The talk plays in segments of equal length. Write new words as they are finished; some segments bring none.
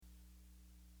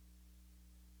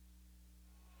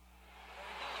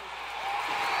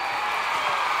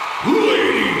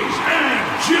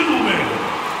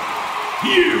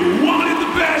You wanted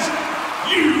the best,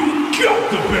 you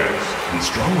got the best. With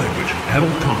strong language and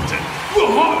adult content, the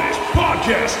hottest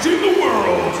podcast in the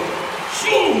world.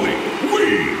 Slowly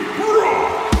We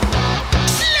Rock.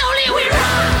 Slowly We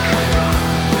Rock.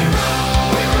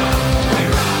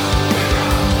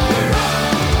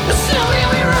 Slowly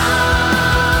We Rock.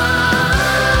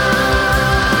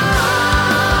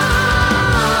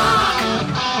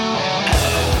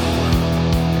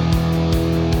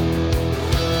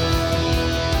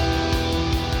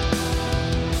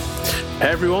 Hey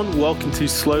everyone, welcome to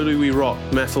Slowly We Rock,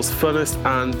 metal's funnest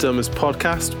and dumbest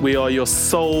podcast. We are your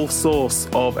sole source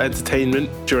of entertainment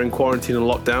during quarantine and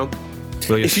lockdown.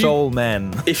 We're your soul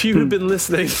men. If you have been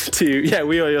listening to,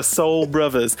 we are your soul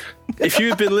brothers. If you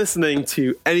have been listening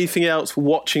to anything else,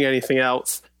 watching anything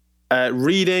else,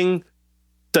 reading,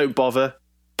 don't bother.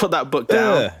 Put that book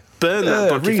down. Burn that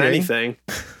book, reading. if anything.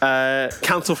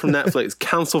 Cancel from Netflix,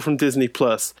 cancel from Disney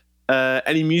Plus.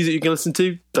 Any music you can listen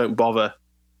to, don't bother.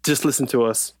 Just listen to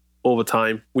us all the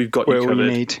time. We've got you covered. All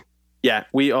you need. Yeah,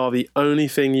 we are the only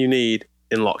thing you need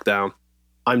in lockdown.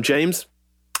 I'm James,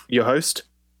 your host.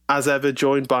 As ever,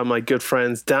 joined by my good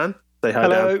friends Dan. Say hi,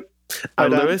 Hello. Dan. Hi,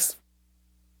 And Dan. Lewis.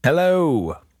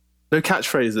 Hello. No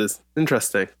catchphrases.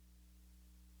 Interesting.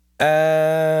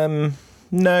 No,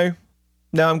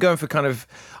 I'm going for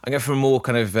a more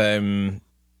kind of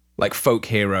like folk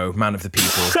hero, man of the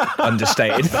people,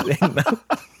 understated thing.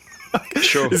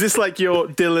 Sure. Is this like your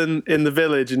Dylan in the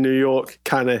Village in New York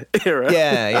kind of era?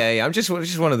 Yeah. I'm just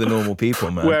one of the normal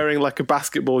people, man. Wearing like a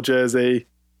basketball jersey,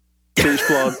 bleach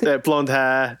blonde, blonde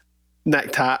hair,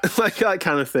 neck tat, like that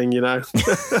kind of thing, you know?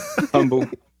 Humble.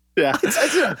 Yeah.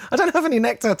 I don't have any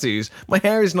neck tattoos. My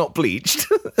hair is not bleached.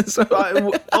 So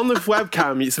On the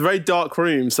webcam, it's a very dark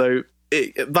room, so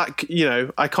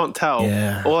I can't tell.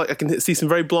 Yeah. Or I can see some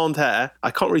very blonde hair.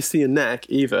 I can't really see a neck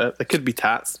either. There could be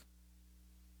tats.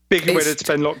 Big way to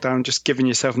spend lockdown, just giving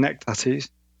yourself neck tattoos.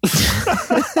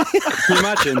 Can you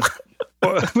imagine?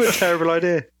 What a terrible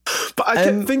idea. But I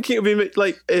kept thinking it would be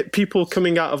like people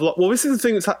coming out of Well, this is the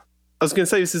thing that's... I was going to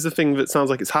say this is the thing that sounds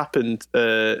like it's happened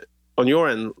on your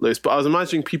end, Lewis, but I was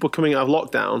imagining people coming out of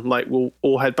lockdown, like, we'll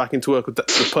all head back into work at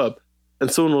the pub,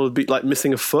 and someone will be, like,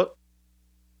 missing a foot.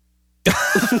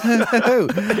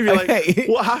 You'd be like, Okay.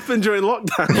 what happened during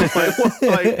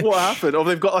lockdown? What happened? Or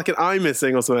they've got, like, an eye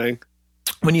missing or something.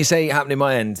 when you say it happened in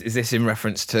my end, is this in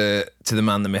reference to the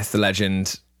man, the myth, the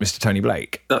legend, Mr. Tony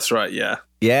Blake? That's right, yeah.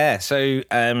 Yeah. So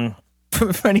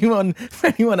for anyone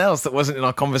else that wasn't in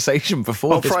our conversation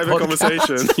before, Our this private podcast,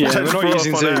 conversation. Yeah, we're not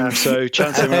using Up on Zoom, air. so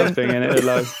chance of us being in it are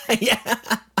low.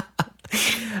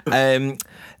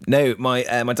 No, my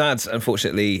dad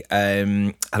unfortunately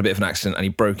had a bit of an accident and he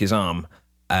broke his arm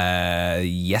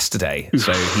yesterday.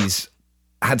 So he's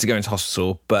had to go into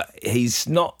hospital, but he's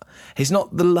not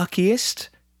the luckiest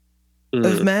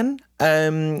of men.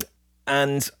 And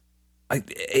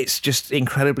it's just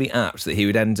incredibly apt that he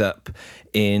would end up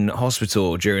in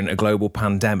hospital during a global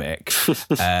pandemic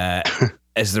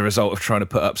as the result of trying to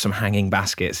put up some hanging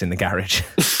baskets in the garage.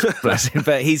 Bless him.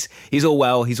 But he's all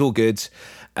well. He's all good.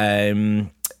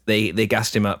 They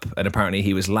gassed him up, and apparently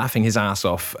he was laughing his ass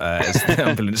off as the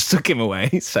ambulance took him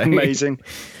away. So Amazing.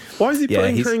 Why is he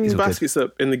putting he's hanging all baskets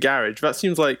up in the garage? That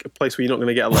seems like a place where you're not going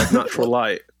to get a lot of natural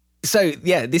light. So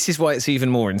yeah, this is why it's even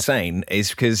more insane.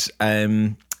 Is because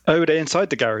Oh, they're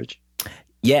inside the garage.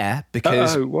 yeah,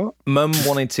 because What? Mum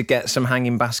wanted to get some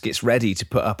hanging baskets ready to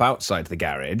put up outside the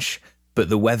garage, but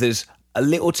the weather's a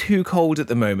little too cold at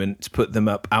the moment to put them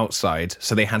up outside,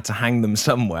 so they had to hang them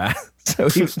somewhere. So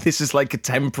this is like a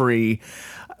temporary,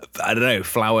 I don't know,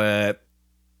 flower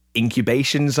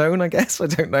incubation zone, I guess. I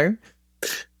don't know. Do you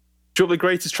know what the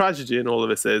greatest tragedy in all of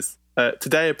this is?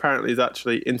 Today apparently is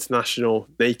actually International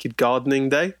Naked Gardening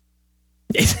Day.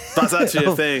 That's actually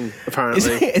a thing,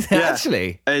 apparently. Is it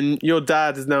actually? And your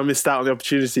dad has now missed out on the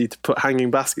opportunity to put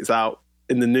hanging baskets out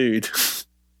in the nude.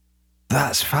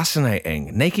 That's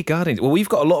fascinating. Naked gardening. Well, we've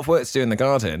got a lot of work to do in the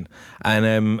garden,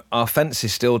 and our fence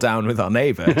is still down with our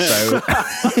neighbour. So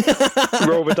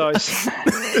Roll the dice.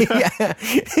 yeah,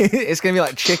 it's going to be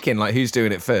like chicken, like who's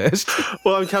doing it first.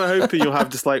 Well, I'm kind of hoping you'll have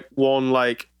just like one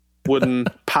like wooden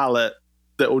pallet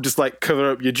that will just like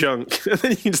cover up your junk, and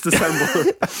then you can just assemble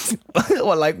them.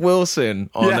 What, like Wilson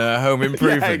on Home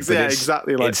Improvement? Yeah, but it's-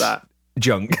 exactly like it's that.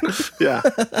 Junk. Yeah.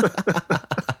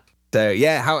 So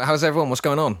yeah, how's everyone? What's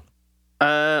going on?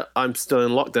 I'm still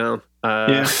in lockdown.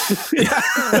 Yeah.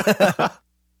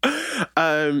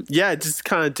 Just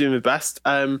kind of doing my best.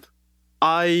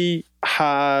 I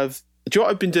have... Do you know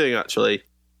what I've been doing, actually?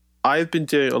 I've been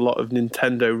doing a lot of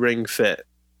Nintendo Ring Fit.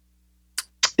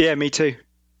 Yeah, me too.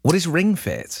 What is Ring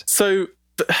Fit? So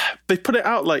they put it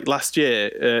out like last year.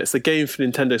 It's a game for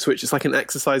Nintendo Switch. It's like an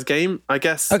exercise game, I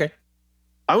guess. Okay.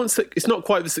 I wouldn't say it's not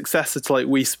quite the successor to like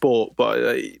Wii Sport, but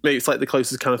maybe it's like the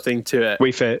closest kind of thing to it.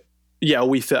 Wii Fit. Yeah,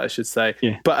 Wii Fit, I should say.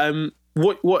 Yeah. But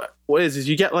what is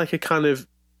you get like a kind of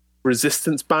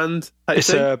resistance band?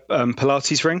 It's a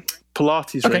Pilates ring.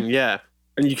 Pilates ring, yeah.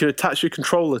 And you can attach your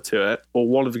controller to it, or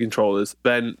one of the controllers.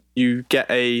 Then you get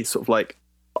a sort of like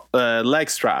leg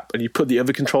strap, and you put the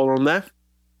other controller on there,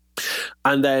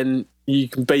 and then you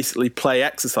can basically play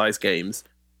exercise games.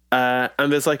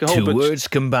 And there's like a whole Two bunch. words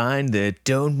combined that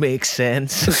don't make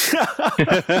sense.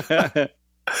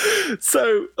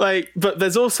 So like, but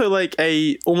there's also like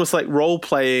a almost like role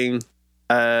playing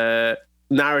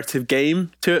narrative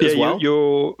game to it as well.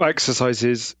 Your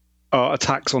exercises are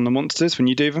attacks on the monsters when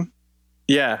you do them.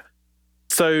 Yeah.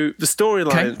 So the storyline,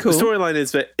 Okay, cool. the storyline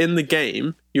is that in the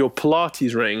game, your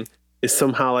Pilates ring is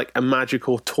somehow like a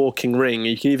magical talking ring.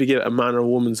 You can either give it a man or a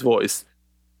woman's voice,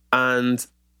 and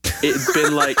it'd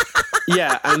been like,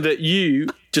 yeah, and that you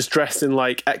just dressed in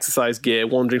like exercise gear,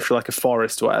 wandering through like a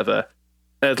forest or whatever,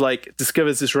 had like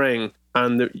discovers this ring,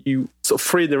 and that you sort of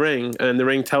free the ring, and the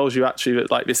ring tells you actually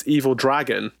that like this evil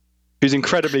dragon, Who's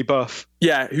incredibly buff.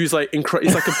 yeah, who's like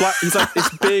he's like a black, he's like this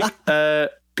big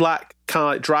black kind of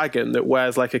like dragon that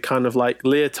wears like a kind of like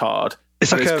leotard.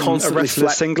 It's and like is a constantly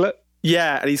wrestler's singlet.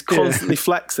 yeah, and he's constantly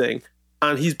flexing,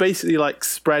 and he's basically like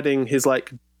spreading his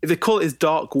like, they call it his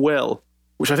dark will,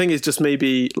 which I think is just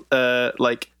maybe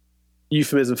like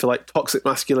euphemism for like toxic I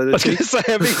was masculinity. going to say,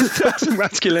 I mean, that's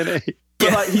masculinity.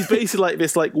 But like he's basically like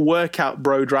this like workout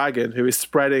bro dragon who is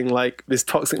spreading like this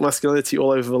toxic masculinity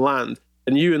all over the land,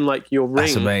 and you and like your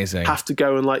That's ring amazing. have to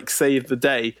go and like save the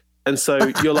day. And so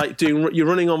you're like you're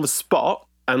running on the spot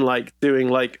and like doing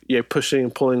like, you know, pushing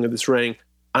and pulling with this ring,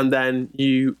 and then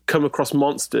you come across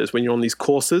monsters when you're on these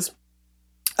courses,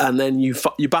 and then you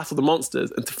battle the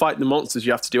monsters, and to fight the monsters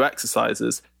you have to do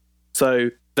exercises. So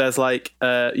there's like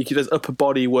there's upper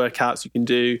body workouts you can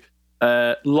do,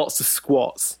 lots of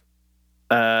squats,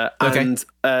 and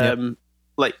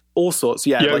like all sorts,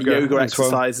 like yoga as well.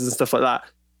 exercises and stuff like that.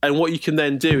 And what you can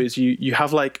then do is you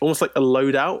have like almost like a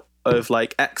loadout of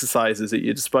like exercises at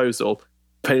your disposal,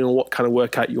 depending on what kind of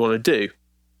workout you want to do.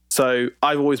 So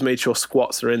I've always made sure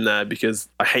squats are in there because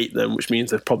I hate them, which means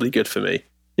they're probably good for me.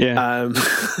 Yeah.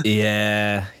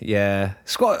 Yeah.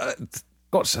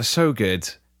 Squats are so good,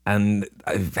 and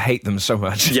I hate them so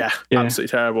much. Yeah,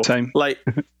 absolutely terrible. Same. Like,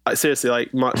 seriously,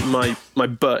 like my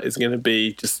butt is going to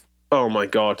be just, oh my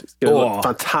God, it's going to look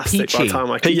fantastic by the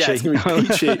time Peachy. yeah, it's going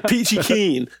to be peachy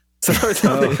keen. So by the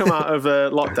time they come out of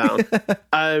lockdown,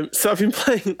 so I've been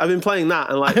playing that,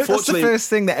 and like, That's fortunately, the first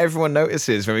thing that everyone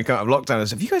notices when we come out of lockdown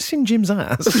is, have you guys seen Jim's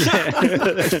ass? It's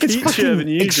peachier fucking than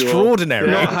usual.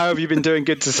 extraordinary. Not how have you been doing?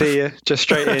 Good to see you. Just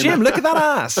straight in. Jim, look at that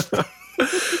ass.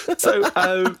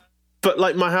 So, but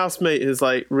like my housemate has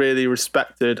like really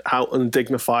respected how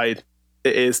undignified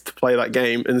it is to play that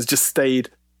game, and has just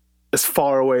stayed as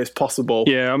far away as possible.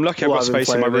 Yeah, I'm lucky I've got Rather than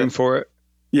space in my playing room it. for it.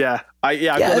 Yeah, I've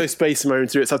got no space in my room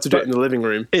to do it, so I have to do it in the living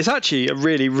room. It's actually a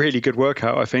really, really good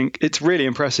workout, I think. It's really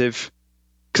impressive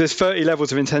because there's 30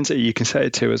 levels of intensity you can set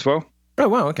it to as well. Oh,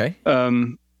 wow, okay.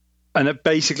 And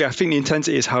basically, I think the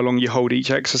intensity is how long you hold each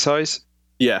exercise.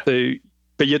 Yeah. So,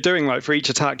 but you're doing like, for each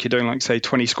attack, you're doing like, say,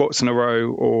 20 squats in a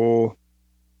row, or,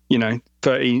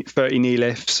 30 knee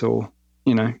lifts, or,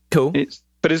 Cool.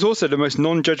 But it's also the most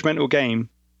non-judgmental game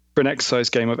for an exercise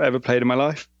game I've ever played in my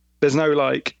life. There's no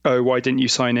like, oh, why didn't you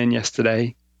sign in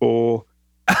yesterday? Or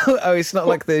Oh, it's not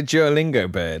like the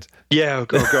Duolingo bird. yeah, oh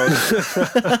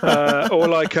god. Or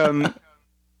like,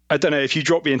 I don't know, if you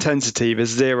drop the intensity, there's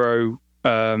zero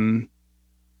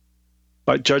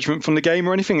like judgment from the game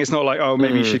or anything. It's not like, oh,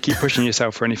 maybe you should keep pushing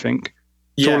yourself or anything.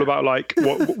 It's all about like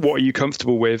what are you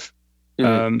comfortable with.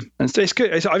 And it's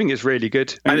good. I think it's really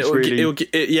good. And It's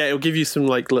it'll give you some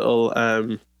like little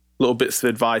bits of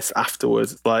advice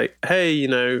afterwards. It's like, hey,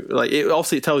 like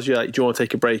obviously it tells you like, do you want to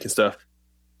take a break and stuff,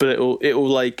 but it will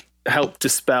like help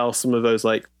dispel some of those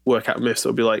like workout myths.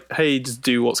 It'll be like, hey, just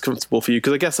do what's comfortable for you,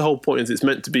 because I guess the whole point is it's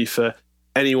meant to be for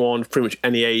anyone, pretty much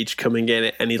any age, coming in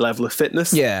at any level of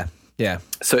fitness. Yeah.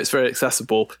 So it's very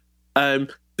accessible. The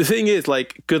thing is,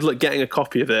 like, good luck getting a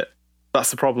copy of it. That's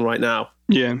the problem right now.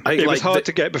 Yeah, I think, it was like, hard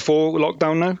to get before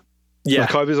lockdown though. Yeah.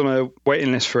 Like I was on a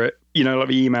waiting list for it, like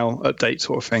the email update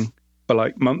sort of thing, for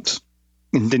like months,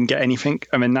 and didn't get anything.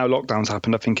 I mean, now lockdown's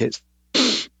happened, I think it's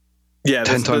 10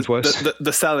 times worse.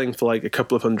 They're selling for like a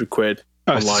couple of £100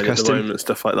 Oh, it's online at the disgusting. moment,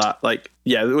 stuff like that. Like,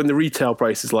 yeah, when the retail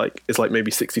price is like, it's like maybe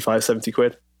 65, 70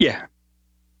 quid. Yeah,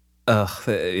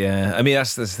 Yeah. I mean,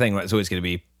 that's the thing. Right? It's always going to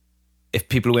be, if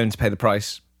people are willing to pay the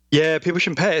price. yeah. People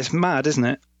shouldn't pay it. It's mad, isn't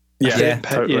it? Yeah,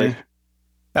 Pet, totally. yeah.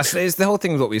 It's the whole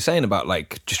thing with what we were saying about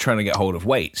like just trying to get hold of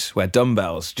weights, where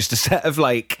dumbbells, just a set of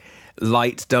like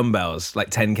light dumbbells, like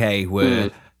 10K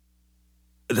were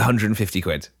 150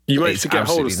 quid. You managed It's to get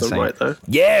hold of absolutely some, insane. right, though?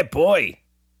 Yeah, boy.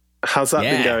 How's that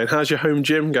been Yeah. going? How's your home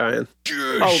gym going?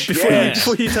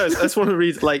 Before you tell us, I just want to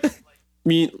read, like,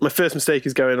 my first mistake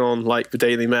is going on, like, the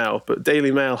Daily Mail, but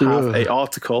Daily Mail have a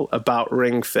article about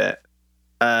Ring Fit.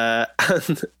 And,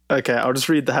 okay, I'll just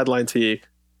read the headline to you.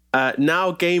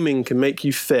 Now gaming can make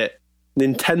you fit.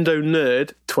 Nintendo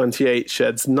Nerd 28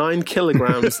 sheds 9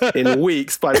 kilograms in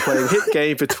weeks by playing hit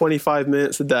game for 25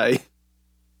 minutes a day.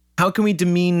 How can we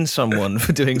demean someone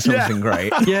for doing something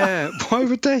great? Yeah, why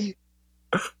would they?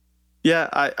 Yeah,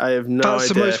 I have no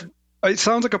That's idea. the most. It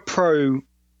sounds like a pro,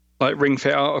 like Ring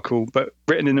Fit article, but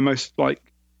written in the most like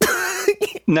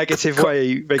negative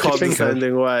way they could think of.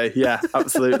 Condescending way. Yeah,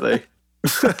 absolutely.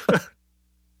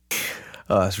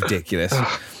 Oh, it's ridiculous.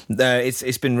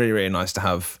 It's been really, really nice to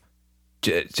have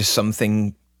just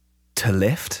something to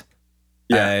lift.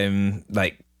 Yeah.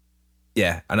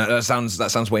 Yeah, and that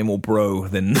sounds way more bro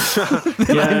than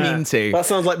I mean to. That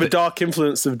sounds like the dark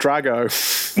influence of Drago.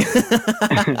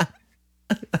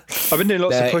 I've been doing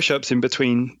lots of push-ups in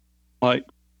between, like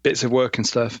bits of work and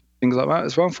stuff, things like that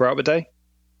as well throughout the day.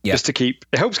 Yeah. Just to keep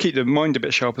it helps keep the mind a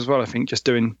bit sharp as well. I think just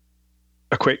doing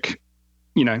a quick,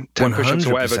 10 push-ups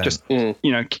or whatever, 100%. just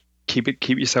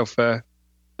keep yourself alert.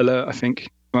 I think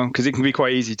because it can be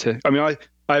quite easy to. I mean, I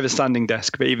have a standing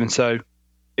desk, but even so,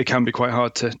 it can be quite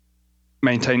hard to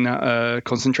maintain that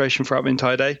concentration throughout the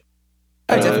entire day.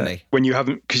 Oh, definitely. When you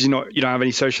haven't, because you don't have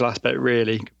any social aspect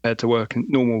really compared to work and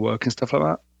normal work and stuff like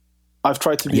that. I've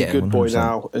tried to be a good boy 100%.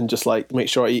 now and just like make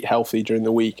sure I eat healthy during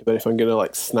the week. But if I'm gonna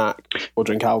like snack or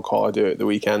drink alcohol, I do it at the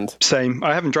weekend. Same.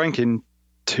 I haven't drank in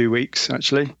 2 weeks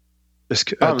actually.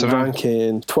 Just, I haven't drank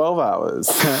in 12 hours.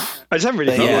 I just haven't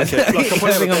really felt Yeah, like it. Like,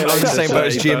 I think I'm on the same boat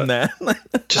as Jim but there.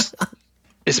 just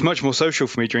it's much more social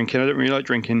for me drinking. I don't really like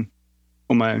drinking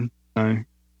on my own. No.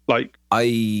 Like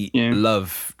I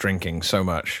love drinking so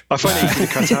much. I find it easy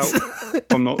to cut out if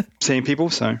I'm not seeing people.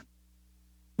 So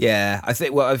Yeah, I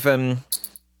think. Well, I've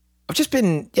just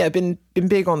been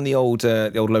big on the old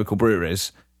local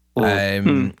breweries.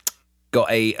 Got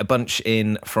a bunch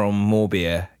in from More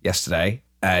Beer yesterday.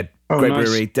 Great nice.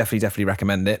 brewery, definitely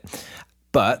recommend it.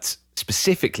 But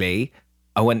specifically,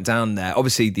 I went down there.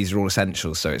 Obviously, these are all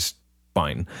essentials, so it's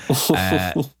fine.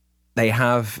 They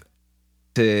have,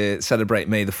 to celebrate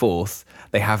May the 4th,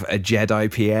 they have a Jedi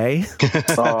PA.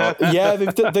 Yeah,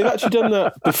 they've actually done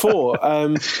that before.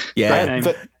 Yeah.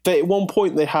 They, at one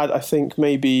point they had, I think,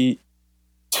 maybe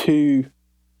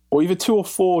either 2 or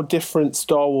 4 different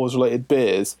Star Wars related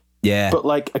beers. Yeah. But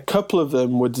like a couple of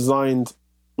them were designed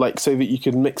like so that you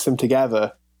could mix them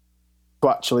together to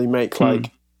actually make like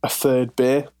a third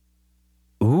beer.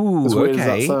 Ooh, As weird as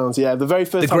okay. that sounds, yeah. The very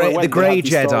first The time I grey- went, the grey they had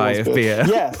these Star Jedi Wars of beers.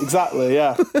 beer. Yeah, exactly.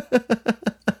 Yeah.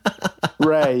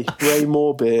 Ray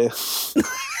Moore beer.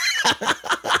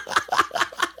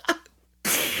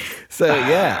 So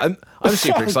yeah, I'm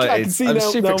super excited. I can see I'm now,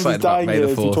 super Nelms is excited about dying May here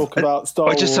the as we 4th. talk about Star I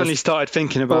Wars. just suddenly started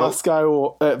thinking the about Last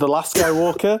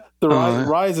Skywalker, the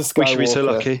Rise of Skywalker. we should be so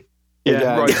lucky. Yeah,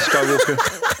 Again. Rise of Skywalker.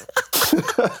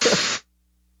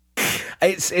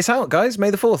 It's out, guys. May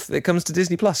the 4th. It comes to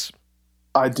Disney Plus.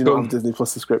 I do not have a Disney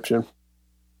Plus subscription.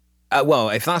 Well,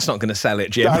 if that's not going to sell it,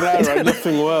 Jim. I know, right?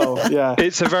 Nothing will. Yeah.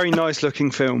 It's a very nice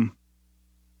looking film.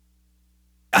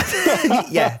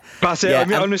 Yeah. That's it. Yeah, I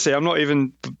mean, and- honestly,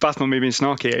 that's not me being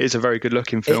snarky. It is a very good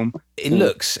looking film. It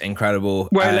looks incredible.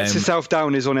 Where it lets itself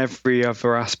down is on every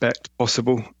other aspect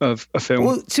possible of a film.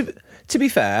 Well, to be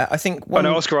fair, I think I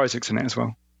know Oscar Isaac's in it as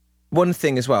well. one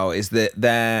thing as well is that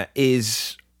there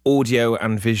is audio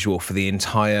and visual for the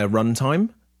entire runtime.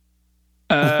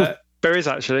 There is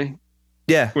actually.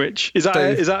 Yeah. Which is that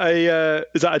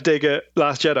a dig at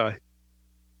Last Jedi?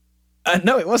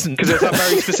 No, it wasn't. Because there's that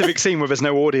very specific scene where there's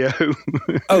no audio.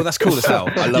 Oh, that's cool as hell.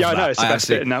 I love that. I know it's the best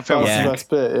bit in that film. That's the best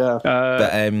bit, yeah.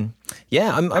 But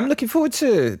I'm looking forward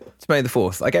to May the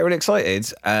 4th. I get really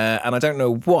excited, and I don't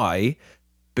know why,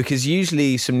 because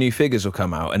usually some new figures will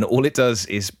come out, and all it does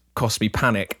is cost me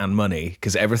panic and money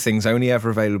because everything's only ever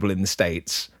available in the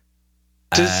States,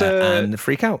 and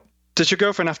freak out. Does your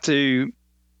girlfriend have to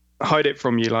hide it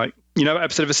from you? Like, you know, that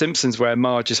episode of The Simpsons where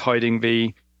Marge is hiding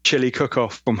the chili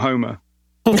cook-off from Homer.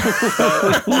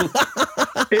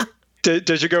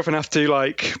 Does your girlfriend have to,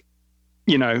 like,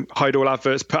 you know, hide all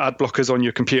adverts, put ad blockers on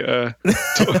your computer,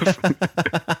 sort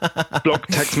of block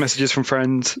text messages from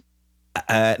friends?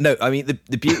 No, I mean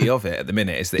the beauty of it at the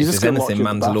minute is that You if just there's get locked anything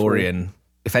in the Mandalorian,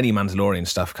 if any Mandalorian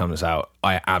stuff comes out,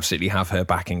 I absolutely have her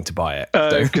backing to buy it.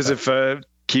 Because of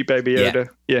Cute baby Yoda.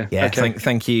 Yeah. Yeah, Okay.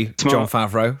 thank you, Smart. Jon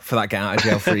Favreau, for that get out of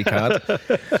jail free card.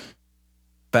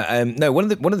 But no,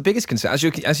 one of the biggest concerns,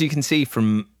 as you can see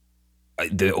from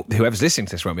whoever's listening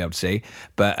to this won't be able to see,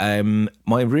 but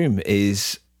my room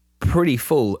is pretty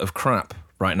full of crap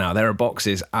right now. There are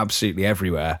boxes absolutely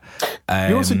everywhere.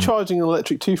 You're also charging an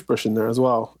electric toothbrush in there as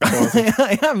well.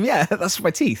 I am, yeah. That's for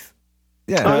my teeth.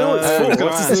 Yeah. I know it's full. It's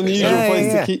just an unusual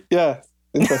place Yeah. to keep. Yeah,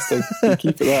 interesting. You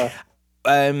keep it there.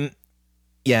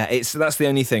 That's the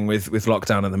only thing with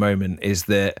lockdown at the moment is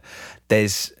that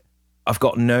I've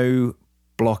got no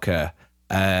blocker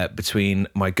between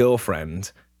my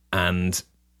girlfriend and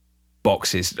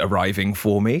boxes arriving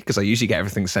for me, because I usually get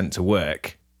everything sent to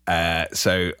work.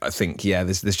 So I think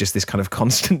there's just this kind of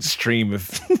constant stream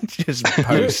of just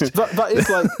post.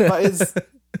 that is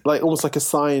like almost like a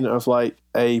sign of like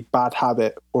a bad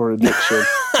habit or addiction.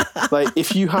 Like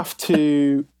if you have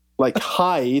to like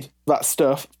hide that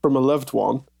stuff from a loved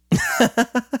one,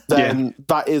 then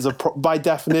that is by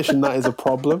definition that is a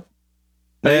problem.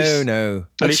 No.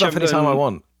 I just stuff anytime I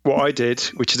want. What I did,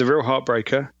 which is a real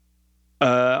heartbreaker,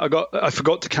 I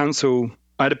forgot to cancel.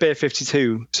 I had a Beer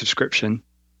 52 subscription,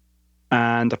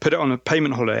 and I put it on a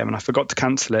payment holiday, and I forgot to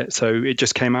cancel it, so it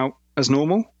just came out as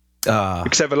normal.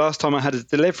 Except the last time I had a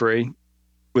delivery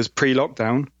was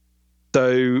pre-lockdown.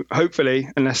 So hopefully,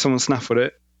 unless someone snaffled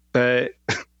it, there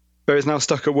is now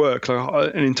stuck at work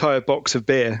like an entire box of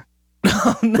beer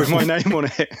with my name on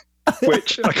it,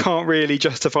 which I can't really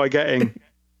justify getting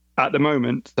at the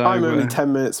moment. So, I'm only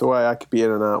 10 minutes away. I could be in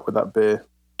and out with that beer.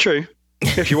 True.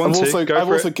 If you want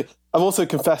I've also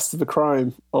confessed to the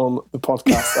crime on the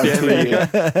podcast.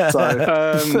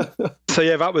 So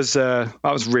yeah, that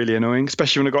was really annoying,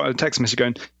 especially when I got a text message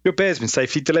going, "Your beer's been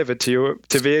safely delivered to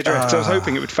the address." So I was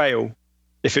hoping it would fail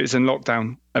if it was in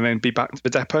lockdown and then be back to the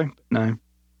depot. No,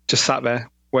 just sat there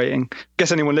waiting.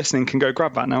 Guess anyone listening can go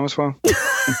grab that now as well.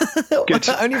 Good.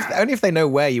 only if they know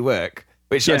where you work.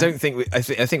 Which I don't think. I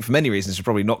think for many reasons we're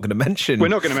probably not going to mention. We're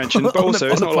not going to mention, but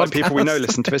also it's not like people we know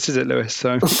listen to this, is it, Lewis?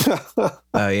 So.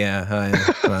 Oh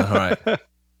yeah. Well, all right.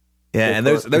 Yeah, and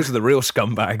those are the real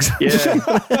scumbags. Yeah.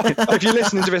 If you're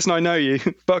listening to this and I know you,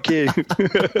 fuck you.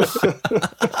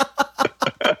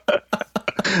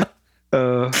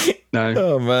 No.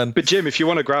 Oh man. But Jim, if you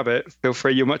want to grab it, feel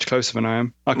free. You're much closer than I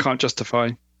am. I can't justify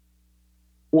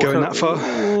going that far.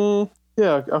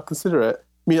 Yeah, I'll consider it.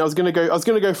 I mean, I was gonna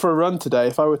go for a run today.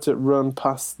 If I were to run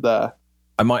past there,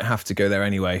 I might have to go there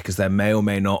anyway because there may or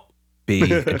may not be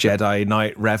a Jedi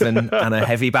Knight Revan and a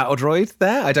heavy battle droid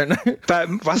there. I don't know.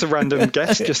 That's a random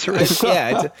guess, just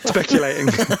speculating.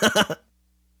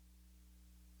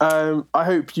 I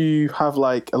hope you have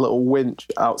like a little winch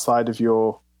outside of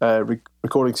your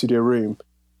recording studio room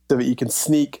so that you can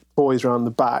sneak toys around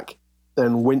the back,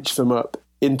 then winch them up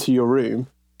into your room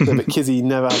so that Kizzy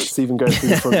never has to even go through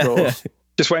the front door.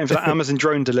 Just waiting for that Amazon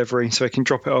drone delivery so I can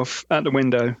drop it off at the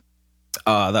window.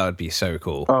 Oh, that would be so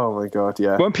cool. Oh my god,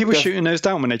 yeah. Weren't people shooting those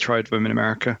down when they tried them in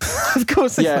America? Of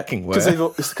course they fucking were.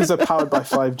 It's because they're powered by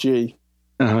 5G.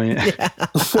 Oh yeah.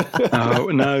 Oh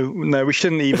no, we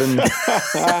shouldn't even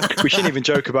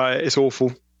joke about it. It's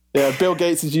awful. Yeah, Bill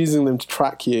Gates is using them to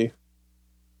track you.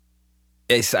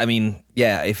 If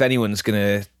anyone's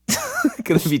gonna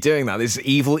be doing that, this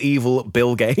evil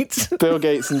Bill Gates. Bill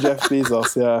Gates and Jeff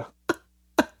Bezos, yeah.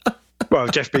 Well,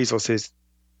 Jeff Bezos is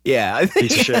I think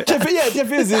piece of shit. Jeff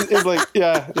Bezos is like,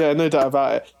 yeah, no doubt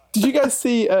about it. Did you guys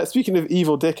see, speaking of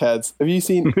evil dickheads, did you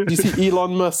see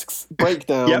Elon Musk's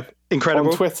breakdown? Yep,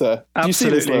 incredible. On Twitter?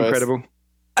 Absolutely incredible.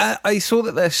 I saw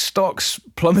that their stocks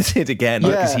plummeted again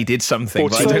because he did something.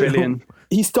 14 billion.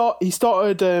 He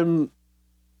started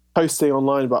posting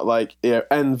online about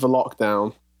end the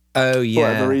lockdown. Oh yeah, for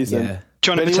whatever reason. Yeah.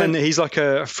 Trying to pretend that he's like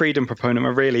a freedom proponent,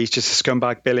 but really he's just a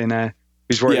scumbag billionaire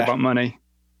who's worried about money.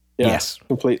 Yeah, yes,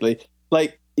 completely.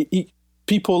 Like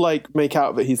people like make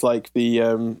out that he's like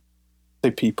the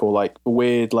people like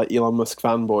weird like Elon Musk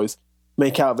fanboys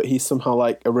make out that he's somehow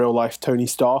like a real life Tony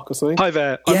Stark or something. Hi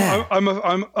there. Yeah.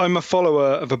 I'm a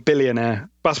follower of a billionaire.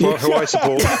 That's who I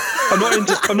support. I'm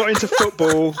not into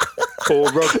football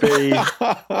or rugby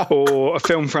or a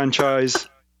film franchise.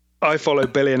 I follow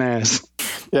billionaires.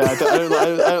 Yeah, I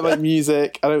don't like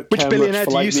music. I don't care much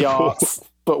for like the arts.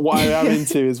 But what I am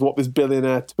into is what this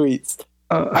billionaire tweets.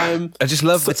 I just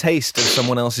love the taste of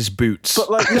someone else's boots.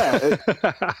 But like,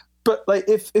 but like,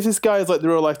 if this guy is like the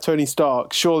real life Tony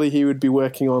Stark, surely he would be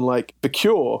working on like the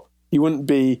cure. He wouldn't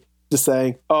be just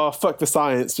saying, "Oh, fuck the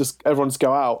science, just everyone just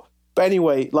go out." But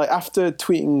anyway, like after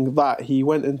tweeting that, he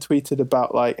went and tweeted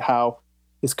about like how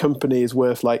his company is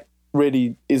worth like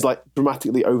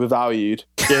dramatically overvalued.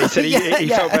 Yeah, he said he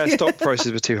felt their stock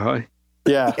prices were too high.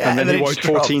 Yeah. And then then he it wiped just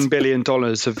dropped. $14 billion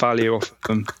of value off of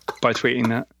them by tweeting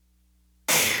that.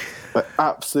 Like,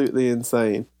 absolutely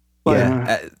insane.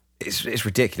 It's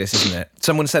ridiculous, isn't it?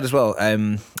 Someone said as well,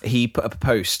 he put up a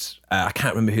post, I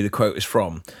can't remember who the quote is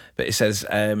from, but it says,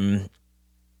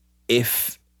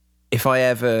 if I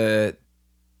ever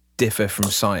differ from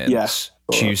science,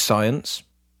 choose science.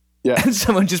 Yeah. And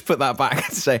someone just put that back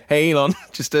to say, hey Elon,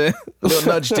 just a little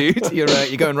nudge, dude. You're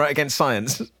going right against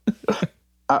science.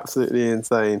 Absolutely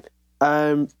insane.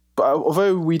 But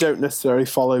although we don't necessarily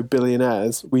follow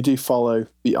billionaires, we do follow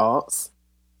the arts.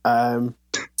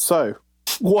 So,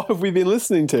 what have we been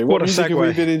listening to? What a music have we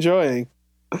segue. been enjoying?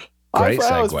 Great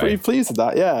I was segue. pretty pleased with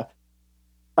that, yeah.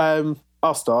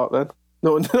 I'll start then.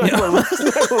 No,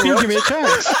 You give me a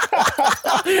chance.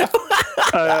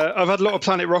 I've had a lot of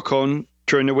Planet Rock on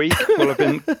during the week. Well,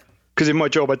 because in my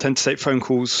job I tend to take phone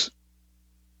calls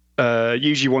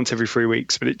usually once every 3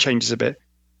 weeks, but it changes a bit.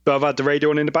 But I've had the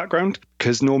radio on in the background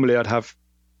because normally I'd have,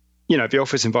 the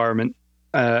office environment,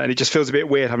 and it just feels a bit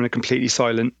weird having a completely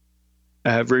silent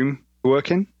room to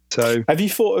work in. So, have you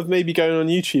thought of maybe going on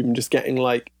YouTube and just getting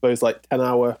like those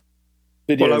 10-hour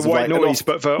videos? well, like of, white an noise,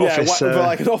 but for office. for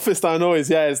like an office style noise.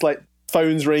 Yeah, it's like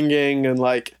phones ringing and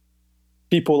like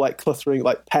people like cluttering,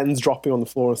 like pens dropping on the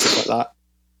floor and stuff like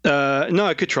that. No,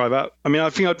 I could try that. I mean,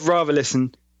 I think I'd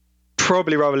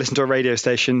probably rather listen to a radio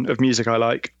station of music I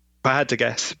like. If I had to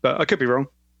guess, but I could be wrong.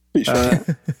 Pretty sure.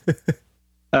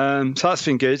 So that's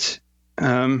been good.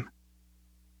 There's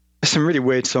some really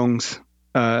weird songs.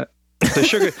 So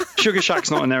Sugar Shack's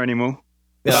not on there anymore.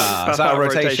 That's out of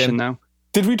rotation now.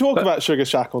 Did we talk about Sugar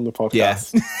Shack on the podcast?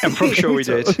 Yes. I'm probably sure we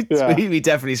did. Yeah. We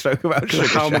definitely spoke about Sugar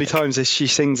How many Shack. times she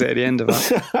sings it at the end of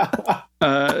that?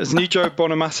 There's a new Joe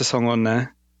Bonamassa song on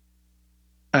there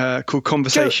called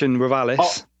Conversation with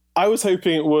Alice. I was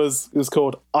hoping it was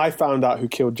called I Found Out Who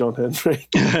Killed John Henry.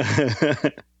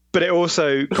 But it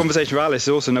also, Conversation with Alice is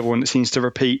also another one that seems to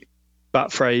repeat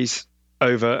that phrase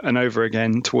over and over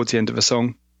again towards the end of a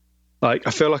song. Like,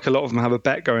 I feel like a lot of them have a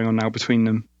bet going on now between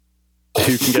them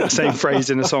who can get the same phrase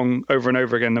in a song over and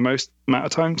over again the most amount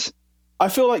of times. I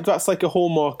feel like that's like a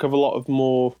hallmark of a lot of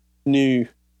more new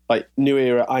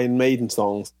era Iron Maiden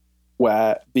songs,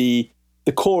 where the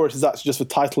chorus is actually just the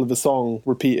title of the song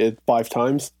repeated 5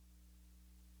 times.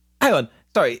 Hang on.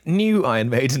 Sorry, new Iron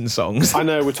Maiden songs. I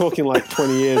know, we're talking like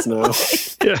 20 years now.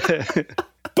 Yeah.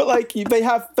 But like they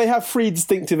have 3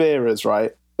 distinctive eras,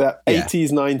 right? The Yeah.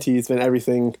 80s, 90s, then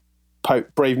everything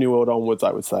Brave New World onwards,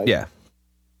 I would say. Yeah.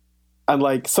 And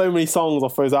like so many songs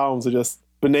off those albums are just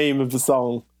the name of the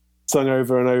song sung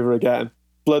over and over again.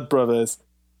 Blood Brothers,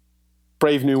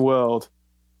 Brave New World.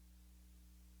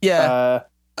 Yeah.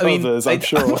 Others, I'm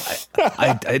sure.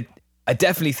 I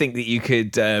definitely think that you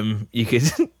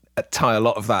could tie a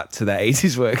lot of that to their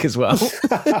 80s work as well.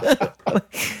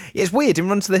 It's weird. In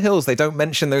Run to the Hills, they don't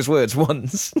mention those words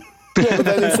once. Yeah, but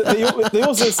then they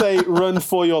also say run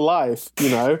for your life,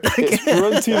 It's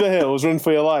run to the hills, run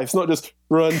for your life. It's not just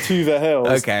run to the hills.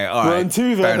 Okay, all right. Run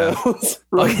to Fair the enough. hills.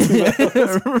 Run to the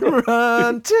hills.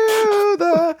 Run to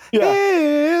the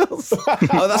Yeah. hills.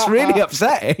 Oh, that's really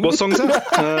upsetting. What song's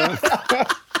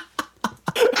that?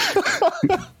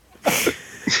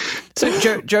 So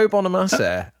Joe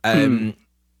Bonamassa,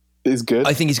 It's good.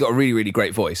 I think he's got a really, really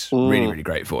great voice. Really, really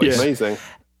great voice. Amazing.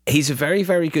 He's a very,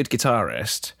 very good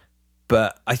guitarist,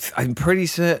 but I'm pretty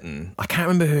certain, I can't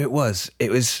remember who it was.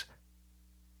 It was,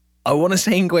 I want to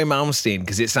say Yngwie Malmsteen,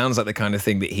 because it sounds like the kind of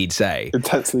thing that he'd say.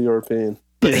 Intensely European.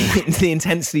 But the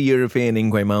intensely European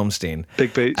Yngwie Malmsteen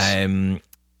Big boots.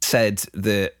 said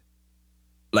that,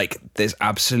 like, there's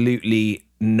absolutely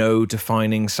no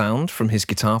defining sound from his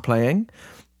guitar playing.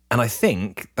 And I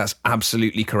think that's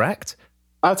absolutely correct.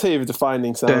 I'll tell you the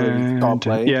defining sound of guitar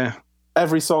playing. Yeah.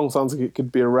 Every song sounds like it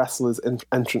could be a wrestler's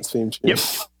entrance theme tune. Yep.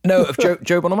 No, of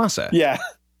Joe Bonamassa. Yeah.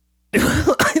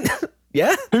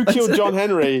 Yeah? Who Killed John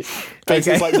Henry?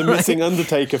 Basically, Okay, like the right. missing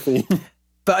Undertaker theme.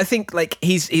 But I think, like,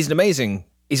 he's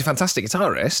a fantastic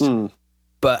guitarist,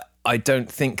 but I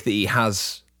don't think that he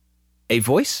has a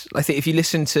voice. I think if you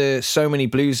listen to so many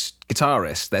blues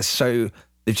guitarists,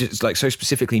 they're just like so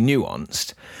specifically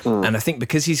nuanced. And I think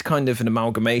because he's kind of an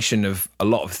amalgamation of a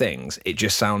lot of things, it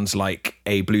just sounds like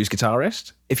a blues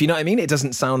guitarist. If you know what I mean, it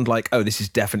doesn't sound like, oh, this is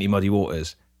definitely Muddy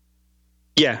Waters.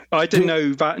 Yeah. I didn't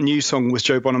know that new song was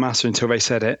Joe Bonamassa until they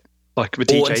said it. Like the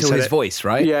DJ Or until said his it. voice,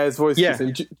 right? Yeah, his voice. Yeah. Do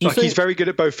you Like think- he's very good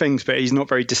at both things, but he's not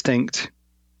very distinct.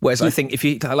 Whereas I think if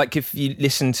you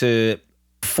listen to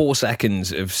 4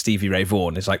 seconds of Stevie Ray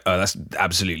Vaughan, it's like, oh, that's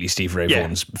absolutely Stevie Ray Yeah.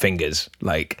 Vaughan's fingers.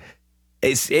 Like,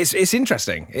 it's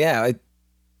interesting. Yeah,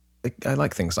 I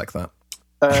like things like that.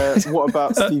 What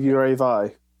about Stevie Ray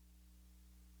Vai?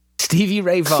 Stevie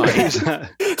Ray Vaughan.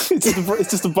 It's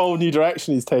just a bold new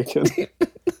direction he's taken.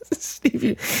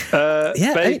 Stevie. Yeah,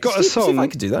 they got a see if song. I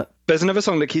could do that. There's another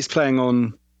song that keeps playing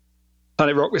on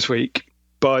Planet Rock this week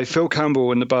by Phil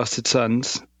Campbell and the Bastard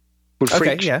Sons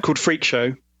called Freak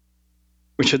Show,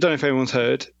 which I don't know if anyone's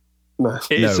heard. No.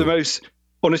 It's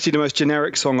the most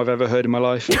generic song I've ever heard in my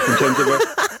life in terms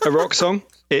of a rock song.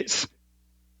 It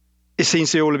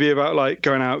seems to all be about like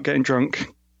going out, getting drunk,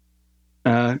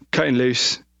 cutting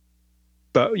loose,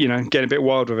 but getting a bit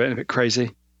wild with it and a bit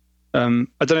crazy. I don't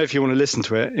know if you want to listen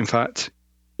to it. In fact,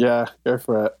 yeah, go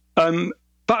for it.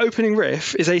 That opening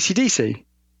riff is AC/DC.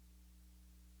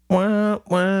 Wow,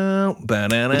 wow.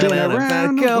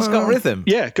 Girls Got Rhythm.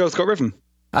 Yeah, Girls Got Rhythm.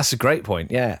 That's a great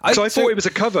point, yeah. I thought it was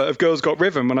a cover of Girls Got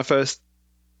Rhythm when I first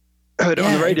heard it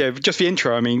on the radio. Just the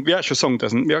intro. I mean, the actual song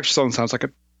doesn't. The actual song sounds like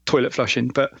a toilet flushing,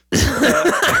 but...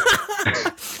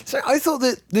 So I thought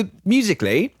that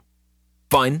musically,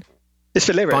 fine. It's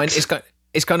the lyrics. Fine.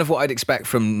 It's kind of what I'd expect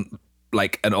from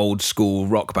like an old school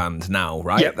rock band now,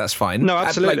 right? Yeah. That's fine. No,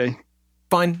 absolutely.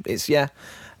 Fine. It's, yeah.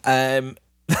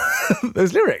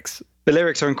 Those lyrics. The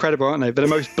lyrics are incredible, aren't they? They're the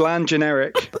most bland,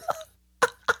 generic.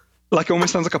 Like, it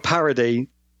almost sounds like a parody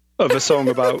of a song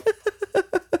about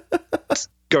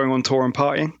going on tour and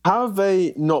partying. How have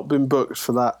they not been booked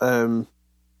for that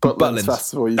Butlins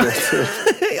festival you go to?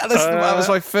 That was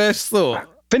my first thought. I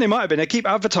think it might have been. They keep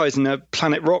advertising a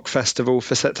Planet Rock festival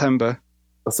for September.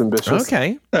 That's ambitious.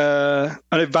 Okay. I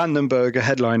know Vandenberg are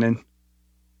headlining.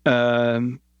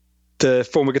 The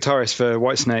former guitarist for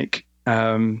Whitesnake.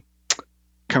 Can't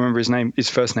remember his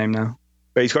first name now.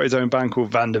 But he's got his own band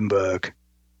called Vandenberg.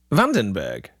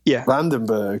 Vandenberg? Yeah.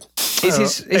 Vandenberg. Is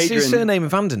his surname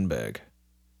Vandenberg?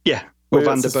 Yeah. Or Wait,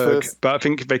 Vandenberg. But I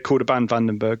think they called a band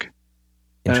Vandenberg.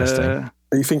 Interesting. Are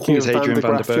you thinking of Adrian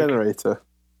Van de Graaff Vandenberg. Generator?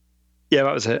 Yeah,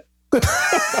 that was it.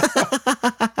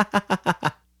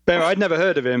 But anyway, I'd never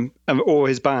heard of him or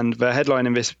his band. They're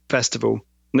headlining this festival.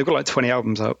 And they've got like 20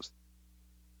 albums out.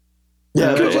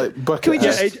 Yeah, like Bucket.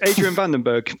 Yeah, Adrian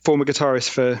Vandenberg, former guitarist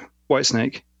for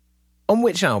Whitesnake. On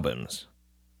which albums?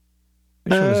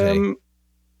 Which one was he?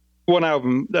 One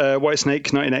album,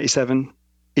 Whitesnake, 1987.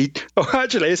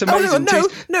 Actually, it's amazing.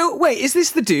 No, wait, is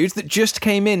this the dude that just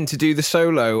came in to do the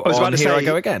solo on Here I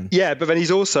Go Again? Yeah, but then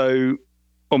he's also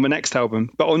on the next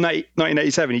album. But on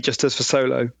 1987, he just does for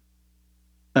solo.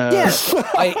 Yeah.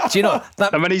 Do you know,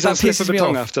 that, and then he's on Slip of the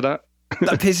Tongue after that.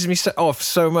 That pisses me off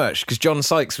so much because John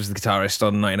Sykes was the guitarist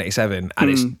on 1987 and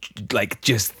it's like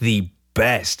just the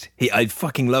best. I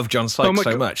fucking love John Sykes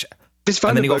so much.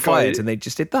 And then he got fired and they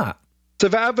just did that. So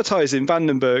they're advertising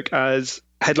Vandenberg as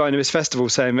headliner of this festival,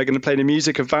 saying they're going to play the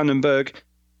music of Vandenberg,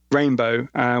 Rainbow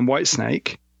and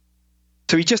Whitesnake.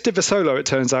 So he just did the solo, it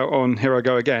turns out, on Here I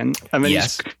Go Again. And then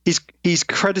he's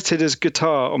credited as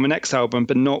guitar on the next album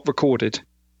but not recorded.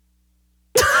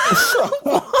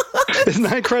 Isn't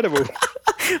that incredible?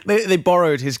 They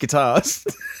borrowed his guitars.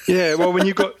 Yeah, well,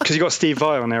 because you got Steve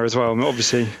Vai on there as well. And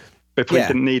obviously, they probably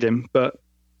didn't need him, but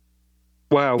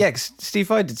wow. Yeah, because Steve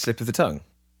Vai did Slip of the Tongue.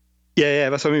 Yeah,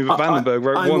 that's what I mean. But Vandenberg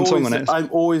wrote one song on it. I'm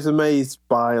always amazed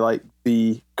by like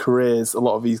the careers a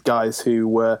lot of these guys who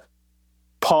were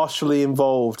partially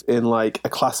involved in like a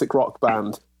classic rock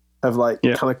band have like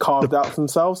kind of carved out for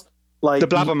themselves. Like the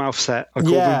Blabbermouth set. I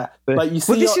call them. Like you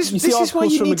see, this is why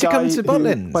you need to come to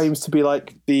Butlins. Claims to be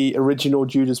like the original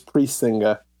Judas Priest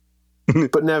singer,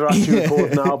 but never actually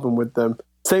recorded an album with them.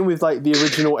 Same with like the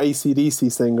original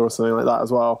AC/DC singer or something like that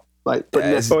as well. Like, but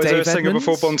is there a singer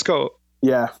before Bon Scott?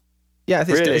 Yeah, I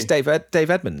think it's Dave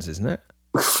Edmunds, isn't it?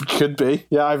 Could be.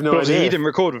 Yeah, I have no idea. He didn't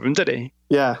record with him, did he?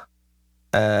 Yeah.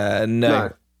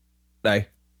 No.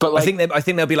 But like, I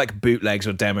think there'll be like bootlegs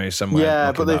or demos somewhere.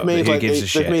 Yeah, but they've made like they've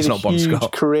made a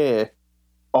huge career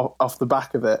off the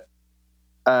back of it.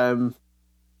 Has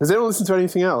anyone listened to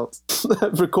anything else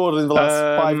recorded in the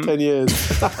last 5-10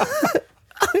 years?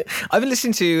 I've been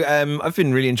listening to. I've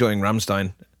been really enjoying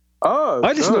Rammstein. Oh,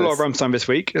 I listened to a lot of Rammstein this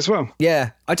week as well. Yeah,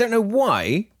 I don't know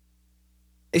why.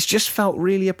 It's just felt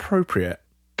really appropriate.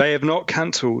 They have not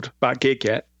cancelled that gig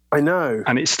yet. I know,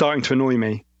 and it's starting to annoy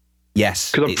me.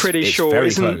 Yes, because I'm pretty sure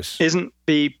isn't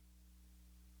the.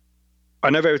 I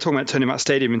know they were talking about turning that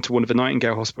stadium into one of the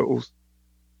Nightingale hospitals,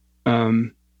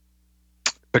 for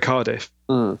Cardiff.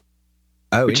 Oh,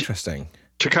 interesting.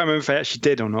 Which I can't remember if they actually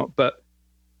did or not, but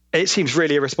it seems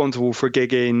really irresponsible for a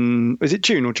gig in. Was it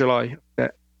June or July? Yeah.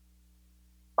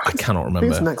 I cannot remember. I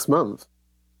think it's next month.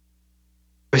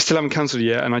 They still haven't cancelled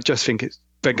yet, and I just think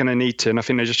they're going to need to, and I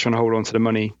think they're just trying to hold on to the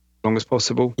money as long as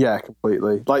possible. Yeah,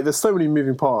 completely. Like, there's so many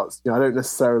moving parts. I don't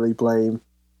necessarily blame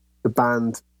the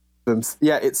band.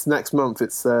 Yeah, it's next month.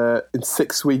 It's in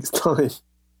 6 weeks' time.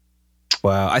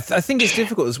 Well, I think it's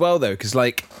difficult as well, though, because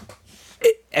like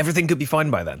everything could be fine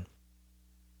by then.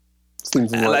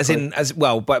 Seems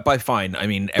By fine, I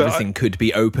mean everything could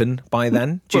be open by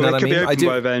then. Do you know what I mean? It could be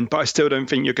open by then, but I still don't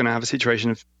think you're going to have a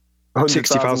situation of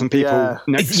 60,000 people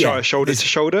shoulder to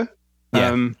shoulder.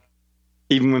 Yeah.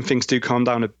 Even when things do calm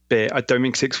down a bit, I don't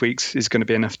think 6 weeks is going to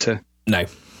be enough to. No.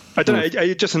 I don't know.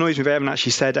 It just annoys me they haven't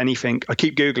actually said anything. I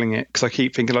keep Googling it because I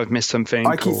keep thinking I've missed something.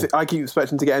 I keep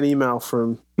expecting to get an email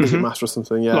from Master or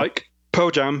something. Yeah, like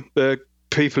Pearl Jam, the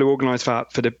people who organise that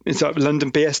it's like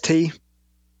London BST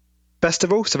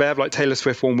Festival. So they have like Taylor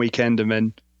Swift one weekend, and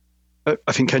then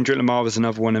I think Kendrick Lamar was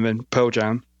another one, and then Pearl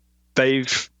Jam.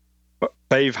 They've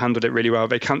handled it really well.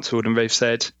 They cancelled and they've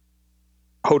said,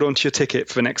 hold on to your ticket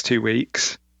for the next 2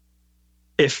 weeks.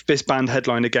 If this band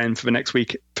headline again for the next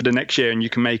week, for the next year, and you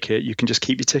can make it, you can just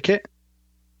keep your ticket.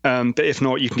 But if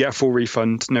not, you can get a full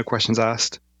refund, no questions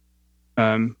asked.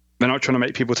 They're not trying to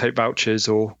make people take vouchers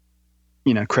or,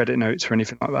 credit notes or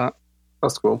anything like that.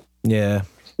 That's cool. Yeah.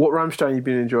 What Rammstein you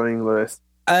been enjoying, Lewis?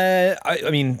 I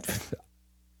mean,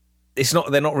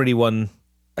 they're not really one,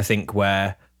 I think,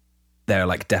 where they're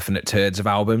like definite turds of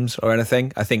albums or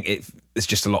anything. I think it's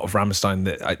just a lot of Rammstein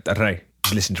that, I don't know,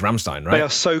 you listen to Rammstein, right? They are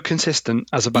so consistent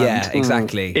as a band. Yeah,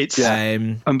 exactly. It's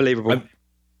unbelievable. I'm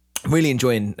really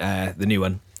enjoying the new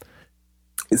one.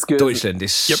 It's good. Deutschland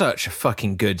is such a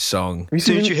fucking good song. As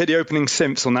soon as you hear the opening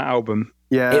synths on that album,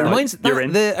 yeah, it reminds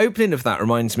the opening of that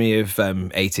reminds me of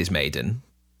 80s Maiden.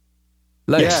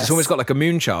 Yes. It's almost got like a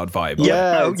Moonchild vibe.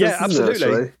 Yeah,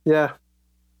 absolutely. Yeah.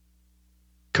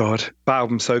 God, that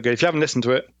album's so good. If you haven't listened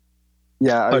to it,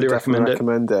 yeah, I highly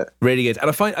recommend it. Really good. And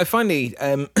I finally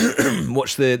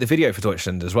watched the video for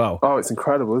Deutschland as well. Oh, it's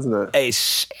incredible, isn't it?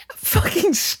 It's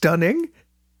fucking stunning.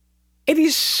 It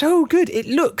is so good. It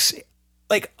looks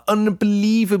like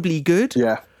unbelievably good.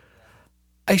 Yeah.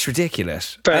 It's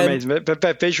ridiculous. Very amazing. But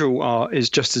their visual art is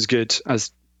just as good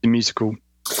as the musical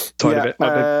side of it.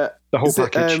 Like the whole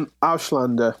package.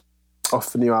 Auslander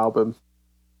off the new album.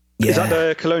 Yeah. Is that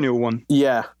the Colonial one?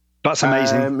 Yeah. That's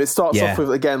amazing. It starts off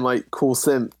with, again, like cool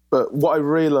synth. But what I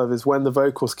really love is when the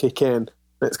vocals kick in,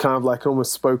 it's kind of like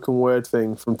almost spoken word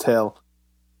thing from Till.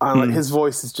 And like his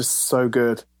voice is just so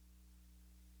good.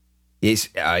 He's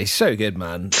so good,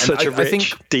 man. Such a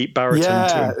rich, deep baritone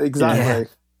Yeah, too. exactly. Yeah.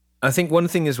 I think one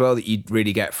thing as well that you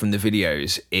really get from the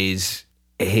videos is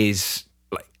his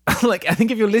like I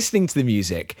think if you're listening to the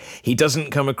music, he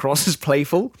doesn't come across as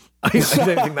playful. I don't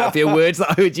think that'd be a word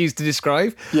that I would use to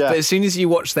describe. Yeah. But as soon as you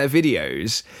watch their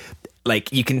videos,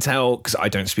 like you can tell, because I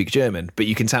don't speak German, but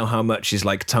you can tell how much is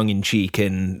like tongue in cheek,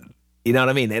 and you know what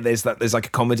I mean. There's like a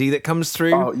comedy that comes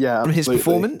through from his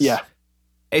performance. Yeah,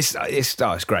 it's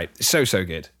great. It's so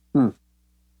good.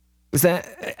 Was there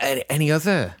any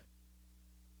other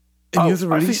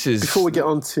releases? Before we get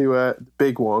on to the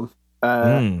big one,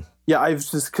 yeah, I've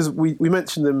just, because we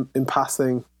mentioned them in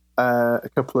passing a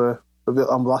couple of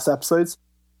on the last episodes,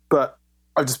 but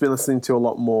I've just been listening to a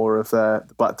lot more of the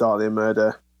Black Dahlia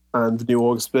Murder and the new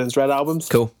August Burns Red albums.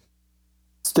 Cool.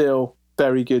 Still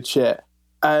very good shit.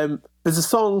 There's a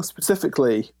song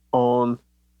specifically on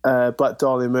Black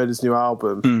Dahlia Murder's new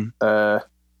album. Let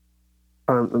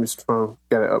me just try and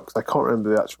get it up because I can't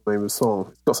remember the actual name of the song.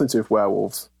 It's got something to do with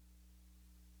werewolves.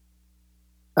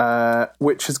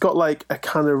 Which has got like a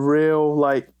kind of real,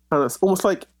 like, kind of almost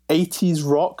like 80s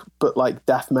rock, but like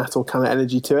death metal kind of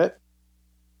energy to it.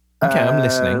 Okay, I'm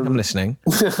listening.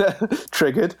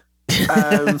 Triggered.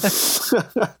 It's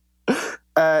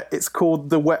called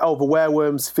the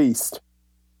Wereworm's Feast.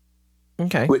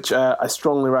 Okay. Which I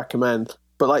strongly recommend.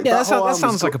 But like, that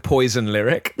sounds like a Poison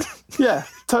lyric. Yeah,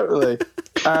 totally.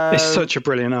 It's such a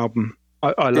brilliant album. I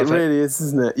love it. It really is,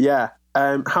 isn't it? Yeah.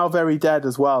 How Very Dead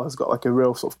as well has got like a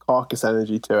real sort of carcass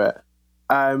energy to it.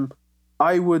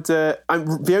 I would. For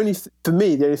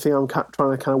me, the only thing I'm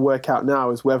trying to kind of work out now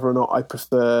is whether or not I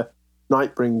prefer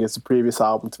Nightbringer's the previous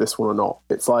album to this one or not.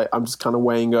 It's like I'm just kind of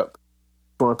weighing up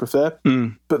which one I prefer.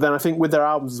 But then I think with their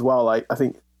albums as well, like I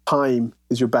think time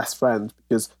is your best friend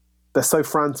because they're so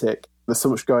frantic. There's so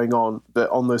much going on that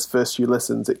on those first few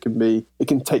listens, it can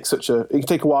take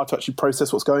a while to actually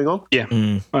process what's going on. Yeah,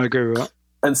 I agree with that.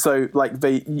 And so, like,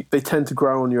 they tend to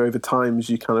grow on you over time as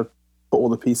you kind of put all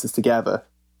the pieces together.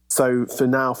 So for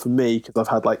me, because I've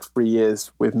had like 3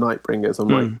 years with Nightbringers, I'm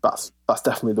like, that's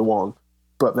definitely the one.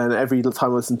 But then every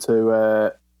time I listen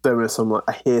to Thermos, I'm like,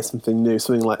 I hear something new,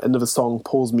 something like another song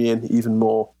pulls me in even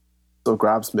more, sort of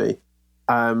grabs me.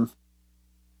 And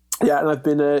I've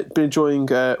been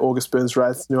enjoying August Burns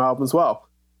Red's new album as well.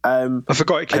 I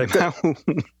forgot it came out.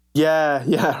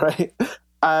 Yeah, right.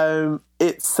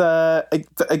 It's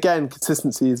again,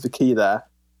 consistency is the key there.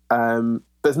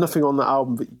 there's nothing on that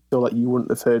album that you feel like you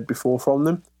wouldn't have heard before from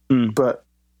them. But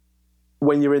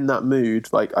when you're in that mood,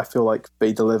 like I feel like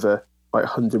they deliver like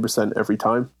 100% every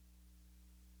time.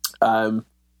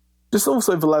 Just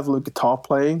also the level of guitar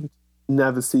playing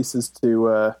never ceases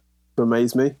to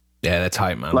amaze me. Yeah, they're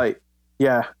tight, man. Like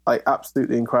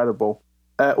absolutely incredible.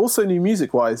 Also, new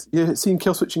music wise, you've seen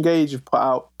Killswitch Engage have put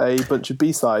out a bunch of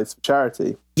B-sides for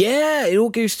charity. Yeah, it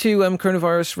all goes to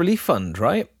Coronavirus Relief Fund,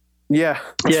 right? Yeah,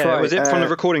 that's right. Was it from the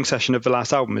recording session of the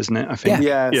last album, isn't it? I think.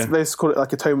 Yeah. So they just call it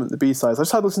like Atonement, the B-sides. I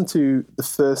just had to listen to the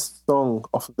first song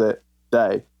off of it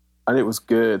today, and it was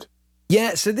good.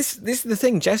 Yeah, so this is the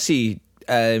thing. Jesse,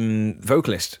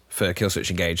 vocalist for Killswitch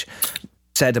Engage,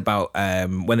 said about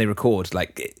when they record,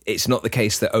 like, it's not the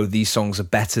case that, these songs are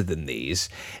better than these.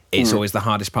 It's always the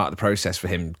hardest part of the process for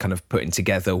him, kind of putting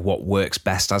together what works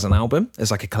best as an album,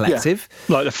 as like a collective.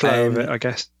 Yeah. Like the flow of it, I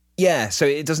guess. Yeah, so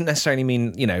it doesn't necessarily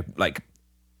mean, like,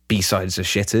 B-sides are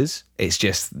shitters. It's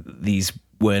just these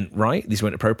weren't right. These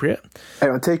weren't appropriate.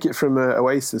 Hey, I take it from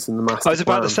Oasis and the Master I was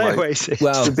about to say like, Oasis.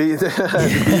 Well,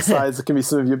 the B-sides can be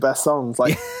some of your best songs.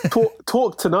 Like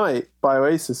Talk Tonight by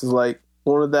Oasis is like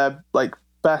one of their like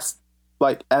best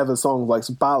like ever songs. Like it's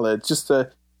a ballad, just a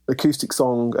acoustic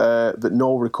song that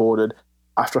Noel recorded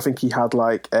after I think he had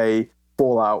like a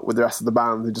fallout with the rest of the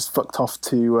band. They just fucked off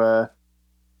to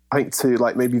I think to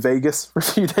like maybe Vegas for a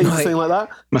few days, something like that.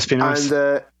 Must be nice.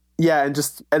 And and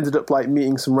just ended up like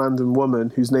meeting some random woman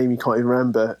whose name he can't even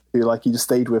remember, who like he just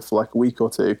stayed with for like a week or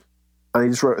two, and he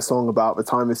just wrote a song about the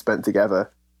time they spent together.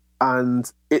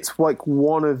 And it's like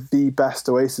one of the best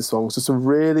Oasis songs, just a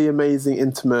really amazing,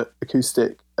 intimate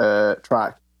acoustic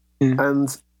track.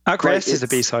 And Acquiesce is a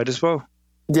B-side as well.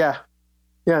 Yeah.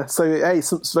 So hey,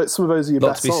 some of those are your lot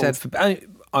best to be songs. said for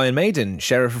Iron Maiden,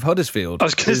 Sheriff of Huddersfield. I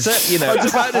was going to say, I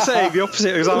was about to say the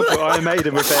opposite example. Iron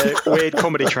Maiden with their weird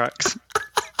comedy tracks.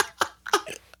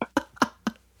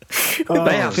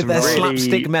 They have some their really,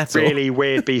 slapstick metal. really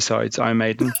weird B-sides, Iron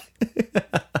Maiden.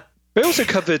 They also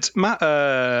covered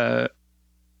Thin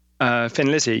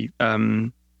Lizzy,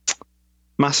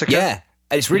 Massacre. Yeah,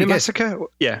 it's really good. Massacre?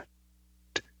 Yeah.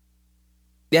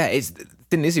 Yeah, it's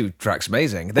Thin Lizzy track's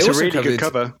amazing. They It's a also really covered, good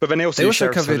cover. But then they also, They also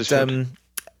Sheriff of covered Huddersfield.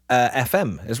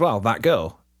 FM as well, That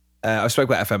Girl. I spoke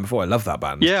about FM before. I love that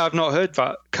band. Yeah, I've not heard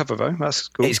that cover though. That's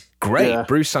cool. It's great. Yeah.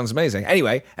 Bruce sounds amazing.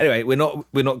 Anyway, we're not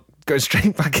going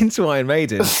straight back into Iron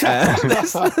Maiden. All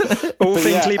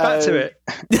things lead back to it.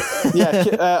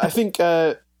 I think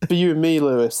for you and me,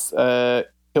 Lewis,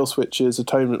 Killswitch's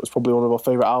Atonement was probably one of our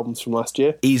favourite albums from last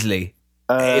year. Easily,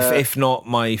 if not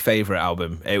my favourite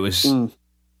album. It was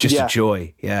just a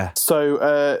joy. Yeah.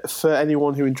 So for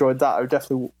anyone who enjoyed that, I would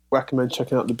definitely recommend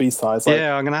checking out the B-sides. Like,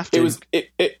 Yeah, I'm gonna have to. It was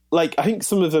like I think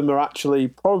some of them are actually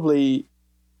probably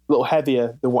a little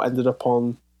heavier than what ended up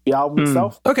on the album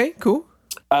itself. Okay. Cool.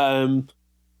 And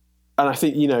I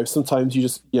think sometimes you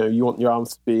just you want your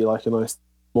albums to be like a nice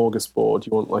smorgasbord.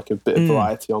 You want like a bit of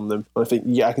variety on them. And I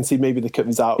think I can see maybe they cut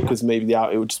these out because maybe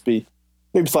it would just be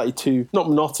maybe slightly too not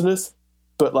monotonous,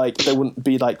 but like there wouldn't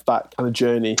be like that kind of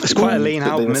journey. It's quite a lean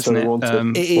album, isn't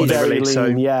it? It is very released,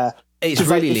 lean. Yeah, It's 'Cause,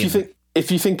 really like, lean. if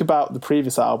you think about the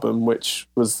previous album, which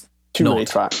was too many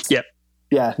tracks. Yep.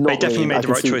 Yeah, not They definitely lean. made I the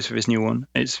can right see- choice with his new one.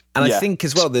 And Yeah. I think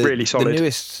as well, the really solid.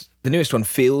 the newest one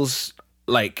feels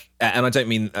like, and I don't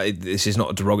mean this is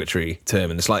not a derogatory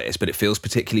term in the slightest, but it feels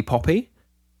particularly poppy.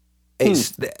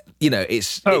 It's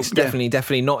it's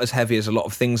definitely not as heavy as a lot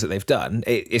of things that they've done.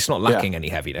 It's not lacking any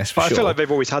heaviness. For But sure. I feel like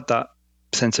they've always had that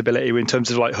sensibility in terms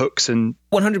of like hooks and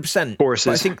 100%.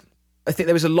 choruses. I think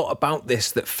there was a lot about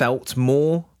this that felt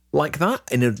more like that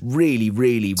in a really,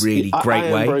 really, really great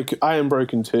way. I Am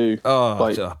Broken too.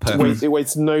 Perfect. It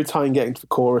waits no time getting to the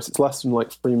chorus. It's less than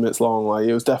like 3 minutes long. Like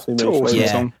it was definitely made for awesome it.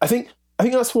 song. I think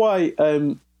that's why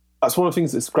that's one of the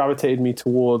things that's gravitated me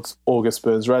towards August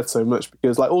Burns Red so much,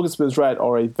 because like August Burns Red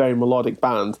are a very melodic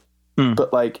band,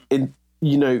 but like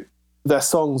their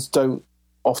songs don't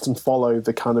often follow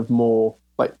the kind of more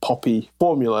like poppy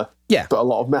formula. Yeah. But a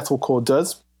lot of metalcore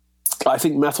does. I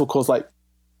think metalcore's like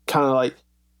kind of like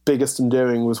biggest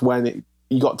enduring was when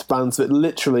you got to bands that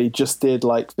literally just did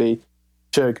like the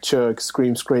chug chug,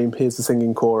 scream scream, here's the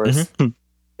singing chorus,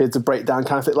 here's the breakdown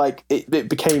kind of thing. Like it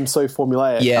became so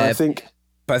formulaic. Yeah. And I think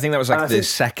that was like the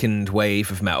second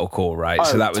wave of metalcore, right?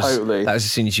 So that was totally. That was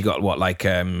as soon as you got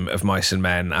Of Mice and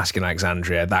Men, Asking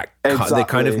Alexandria, the kind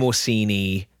Exactly. of more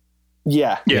sceney.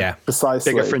 yeah,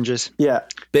 precisely. bigger fringes. Yeah.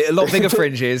 A lot bigger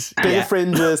fringes. Bigger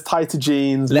fringes, tighter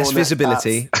jeans, Less more neck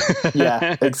visibility. tats.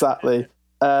 Yeah, exactly.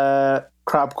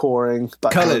 Crab coring,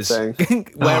 that Colours. kind of thing.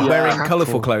 Wearing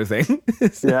colourful clothing.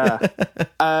 Yeah.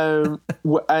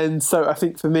 And so I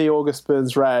think for me, August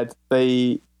Burns Red,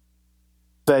 they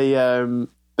they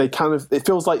kind of, it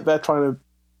feels like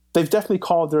they've definitely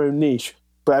carved their own niche,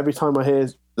 but every time I hear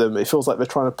them, it feels like they're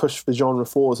trying to push the genre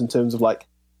forwards in terms of like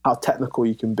how technical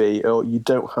you can be, or you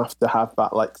don't have to have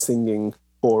that like singing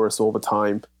chorus all the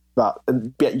time,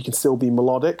 and yet you can still be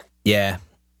melodic. Yeah.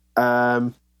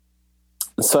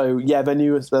 So yeah, their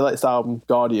latest album,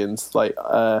 Guardians, like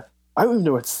I don't even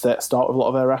know where to start with a lot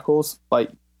of their records,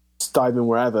 like just dive in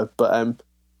wherever, but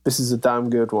this is a damn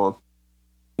good one.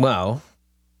 Well,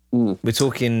 we're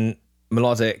talking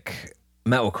melodic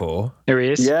metalcore. Here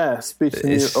he is. Yeah, speaking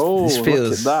This look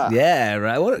feels, at that. yeah,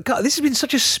 right. God, this has been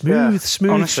such a smooth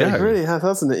Honestly, show. It really has,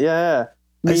 hasn't it? Yeah.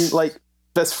 I mean, like,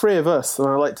 there's three of us, and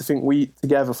I like to think we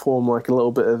together form like a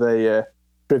little bit of a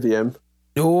trivium.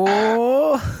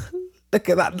 Oh, look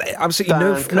at that! Absolutely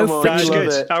Dan, come no on. That was You love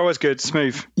good. it. That was good.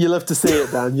 Smooth. You love to see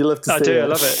it, Dan. You love to see it. I do. I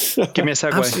love it. Give me a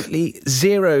segue. Absolutely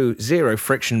zero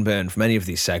friction burn from any of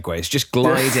these segues. Just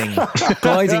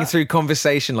gliding through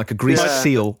conversation like a greased Yeah.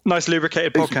 seal. Nice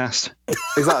lubricated podcast.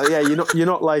 Exactly. Yeah, you're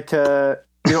not like you're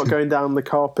not going down the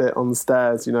carpet on the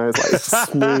stairs. You know, it's like it's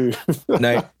just smooth.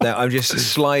 No, I'm just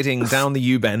sliding down the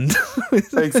U-bend.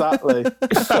 Exactly.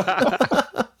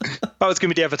 That was going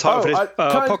to be the other title for this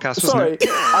podcast, wasn't it?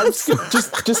 I'm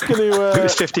just going to. It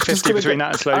was 50-50 between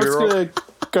that and Slowly I'm just Rock. going to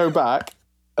go back.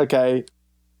 Okay,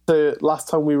 to last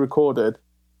time we recorded,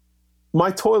 my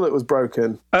toilet was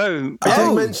broken. Oh,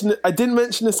 I didn't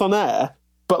mention this on air,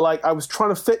 but like I was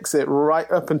trying to fix it right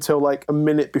up until like a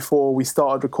minute before we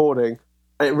started recording,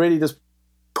 and it really just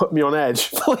put me on edge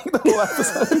for like the whole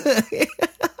episode.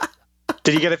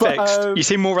 did you get it fixed? You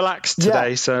seem more relaxed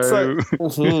today, so...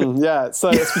 yeah, so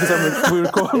it's because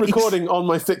I'm recording on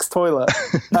my fixed toilet.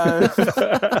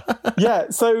 Yeah,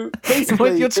 so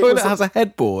basically... Your toilet has a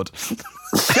headboard. spends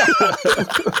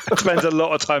a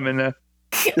lot of time in there.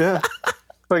 Yeah,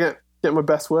 so I get my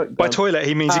best work done. By toilet,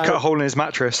 he means he cut a hole in his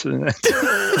mattress. Well,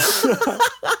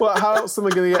 how else am I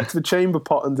going to get to the chamber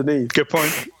pot underneath? Good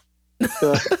point.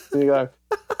 There you go.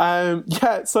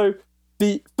 Yeah, so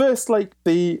the first,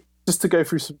 just to go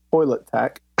through some toilet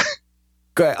tech.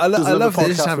 Great. I There's love another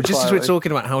this. podcast Just as we're requiring.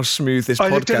 talking about how smooth this I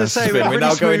was gonna podcast say, has been, we're really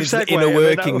now going smooth into the segue, inner and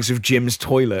then workings of Jim's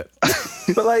toilet.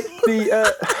 But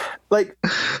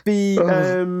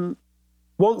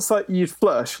once you'd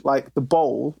flush, like the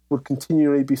bowl would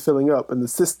continually be filling up, and the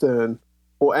cistern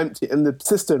or empty, and the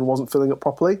cistern wasn't filling up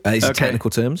properly. These are Okay. technical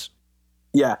terms.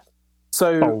 Yeah.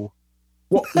 So Oh.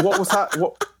 what was that?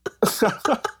 What?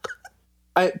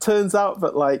 It turns out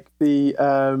that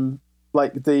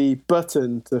the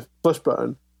button, the flush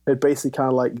button, had basically kind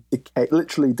of like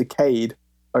literally decayed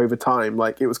over time.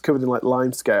 Like it was covered in like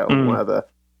lime scale or whatever,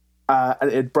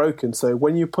 and it had broken. So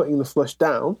when you're putting the flush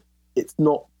down, it's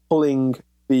not pulling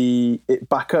it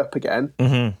back up again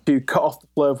to cut off the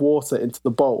flow of water into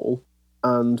the bowl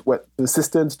and wet the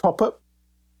cistern's top up.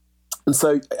 And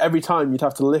so every time you'd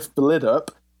have to lift the lid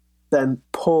up, then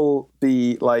pull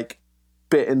the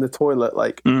bit in the toilet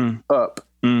up,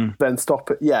 then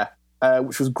stop it. Yeah,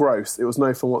 which was gross. It was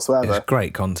no fun whatsoever. It's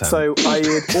great content. So I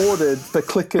had ordered for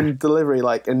click and delivery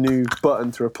a new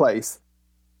button to replace,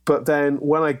 but then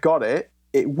when I got it,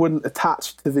 it wouldn't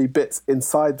attach to the bits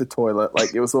inside the toilet.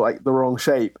 Like it was the wrong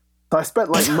shape. So I spent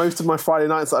most of my Friday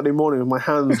night and Saturday morning with my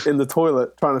hands in the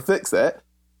toilet trying to fix it.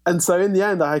 And so in the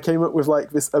end, I came up with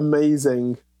this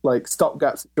amazing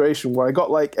stopgap situation where I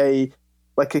got a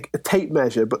tape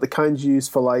measure, but the kind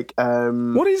used for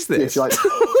what is this? if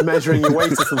you're measuring your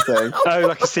weight or something. Oh,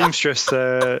 like a seamstress. Which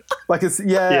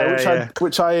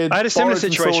I had. I had a similar borrowed and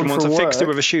situation sold once. I from fixed it work.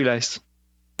 with a shoelace.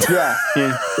 Yeah,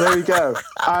 Yeah. there we go.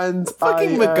 And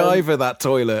Fucking MacGyver that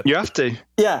toilet. You have to.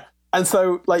 Yeah, and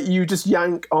so you just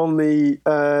yank on the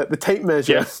tape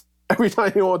measure Yeah. every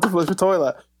time you want to flush the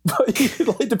toilet. But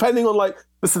depending on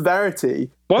the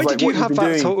severity. Why of, did you what you've have been that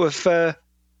doing, sort of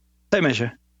tape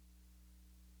measure?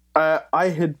 I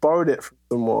had borrowed it from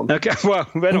someone. Okay, well,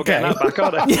 we're not getting that back,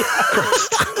 are they?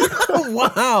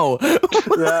 Wow.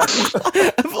 Yeah.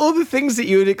 Of all the things that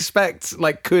you would expect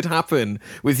could happen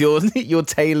with your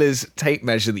tailor's tape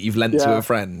measure that you've lent to Yeah. a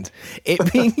friend,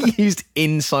 it being used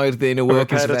inside the inner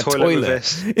workings of repaired their a toilet with toilet.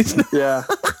 this. It's not, Yeah.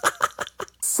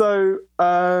 So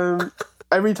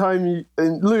every time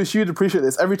and Lewis, you'd appreciate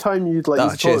this. Every time you'd use the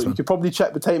cheers, toilet, man. you could probably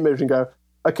check the tape measure and go,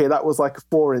 okay, that was a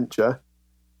 4-incher.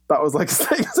 That was a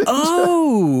 6-incher.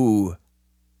 oh.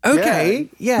 Okay.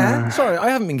 Yeah. Sorry, I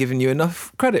haven't been giving you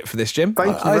enough credit for this, Jim.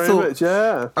 Thank you I very thought, much.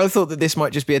 Yeah. I thought that this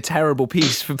might just be a terrible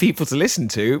piece for people to listen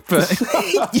to, but If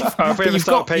we ever you've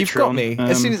start got Patreon, me.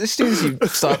 As soon as you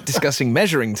start discussing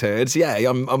measuring turds, yeah,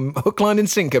 I'm hook, line, and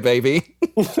sinker, baby.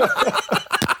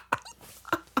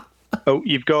 Oh,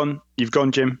 you've gone,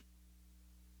 Jim.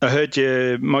 I heard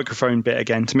your microphone bit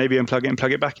again, so maybe unplug it and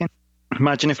plug it back in.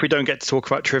 Imagine if we don't get to talk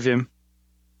about Trivium.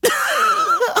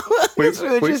 We've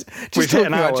hit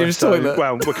an hour, so,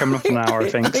 well, we're coming up an hour, I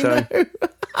think. So.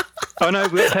 Oh no,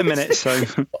 we've got 10 minutes. So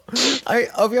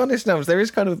I'll be honest now, there is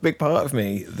kind of a big part of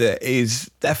me that is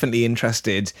definitely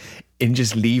interested in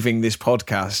just leaving this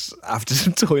podcast after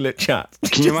some toilet chat.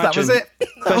 Can you imagine? That was it.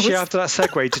 Especially after that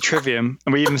segue to Trivium,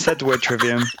 and we even said the word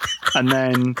Trivium, and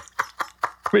then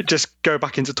we just go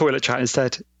back into toilet chat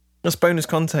instead. That's bonus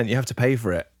content. You have to pay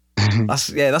for it.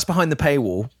 That's behind the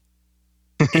paywall.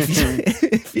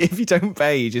 If you don't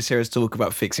pay, you just hear us talk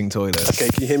about fixing toilets. Okay,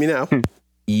 can you hear me now?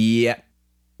 Yeah.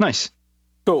 Nice.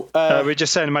 Cool. We're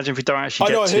just saying, imagine if we don't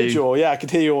actually get to... I heard you all. Yeah, I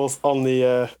could hear you all on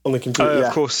the computer.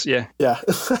 Of course, yeah. Yeah.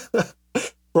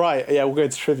 Right, yeah, we'll go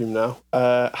to Trivium now.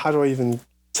 How do I even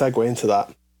segue into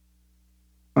that?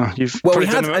 We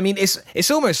had. I mean, it's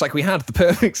almost like we had the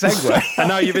perfect segue. And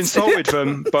now you've insulted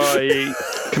them by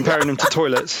comparing them to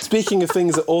toilets. Speaking of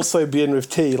things that also begin with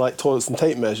T, like toilets and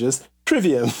tape measures,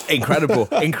 Trivium. Incredible.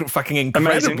 Fucking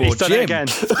incredible. Amazing. He's done it Jim. again.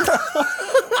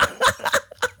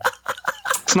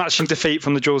 Snatching defeat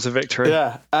from the jaws of victory.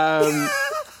 Yeah. And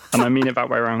I mean it that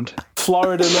way around.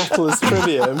 Florida Metalist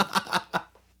Trivium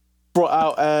brought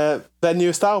out their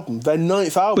newest album, their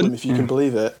 9th album, if you can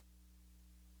believe it.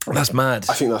 That's mad.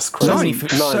 I think that's crazy. So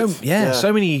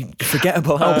many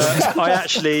forgettable albums. I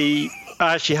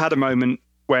actually had a moment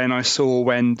when I saw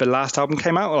when the last album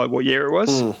came out, like what year it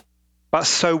was. That's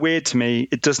so weird to me.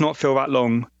 It does not feel that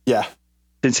long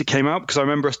since it came out, because I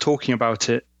remember us talking about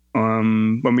it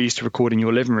when we used to record in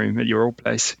your living room at your old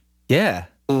place. Yeah.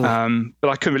 But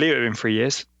I couldn't believe it had been 3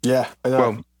 years. Yeah, I know.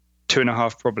 Well,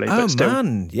 2.5 probably. Oh, but still.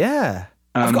 man, yeah.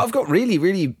 I've got really,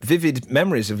 really vivid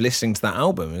memories of listening to that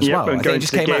album as well. I think it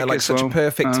just came out at like such a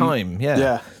perfect time.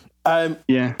 Yeah.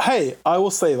 Hey, I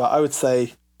will say that. I would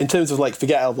say, in terms of like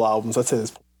forgettable albums, I'd say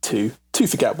there's two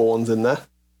forgettable ones in there.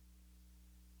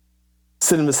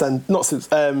 Silence in the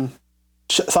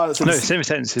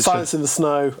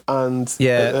Snow and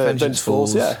Vengeance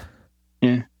Falls. Yeah.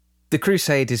 The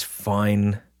Crusade is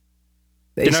fine.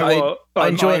 You know what? I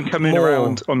enjoy I'm coming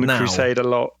around on the Crusade a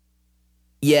lot.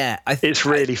 Yeah, it's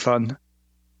really fun.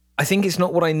 I think it's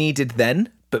not what I needed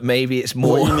then, but maybe it's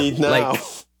more what you need now.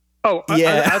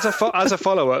 As a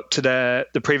follow up to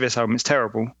the previous album, it's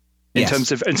terrible in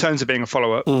terms of being a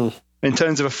follow up. In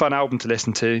terms of a fun album to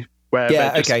listen to, where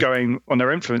they're just going on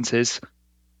their influences.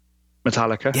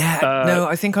 Metallica. No,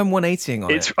 I think I'm 180ing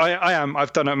on it. I am.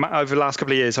 I've done it over the last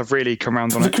couple of years. I've really come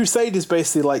around on it. The Crusade is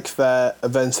basically like their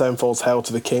Avenged Sevenfold's Hail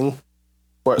to the King,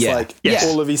 where it's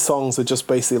all of these songs are just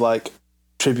basically like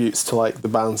tributes to like the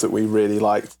bands that we really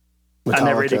liked. Metallica. And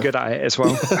they're really good at it as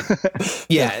well.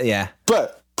 Yeah.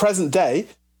 But present day,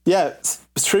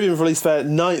 Trivium released their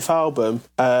 9th album,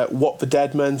 What the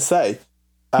Dead Men Say,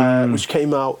 which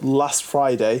came out last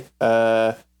Friday.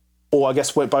 Or I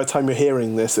guess by the time you're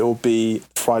hearing this, it will be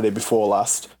Friday before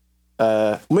last.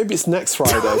 Maybe it's next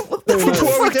Friday. What does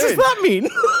that mean?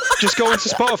 Just go onto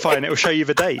Spotify and it will show you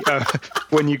the date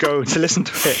when you go to listen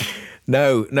to it.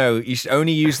 No, you should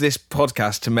only use this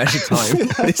podcast to measure time.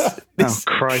 Oh,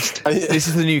 Christ. This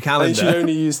is the new calendar. And you should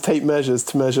only use tape measures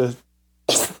to measure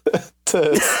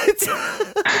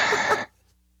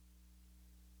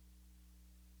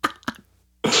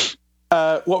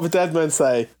What the Dead Men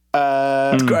Say.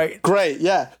 Great,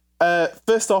 yeah.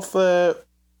 First off,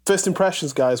 first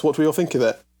impressions, guys. What do we all think of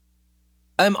it?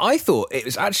 I thought it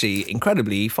was actually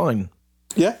incredibly fine.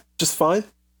 Yeah, just fine.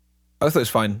 I thought it was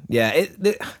fine. Yeah,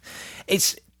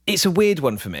 it's a weird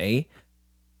one for me.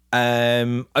 I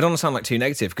don't want to sound like too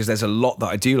negative because there's a lot that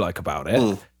I do like about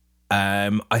it.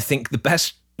 I think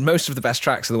most of the best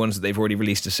tracks are the ones that they've already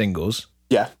released as singles.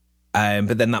 Yeah.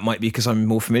 But then that might be because I'm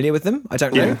more familiar with them. I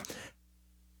don't know.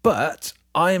 But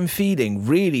I am feeling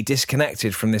really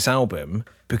disconnected from this album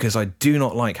because I do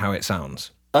not like how it sounds.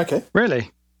 Okay.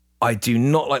 Really? I do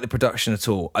not like the production at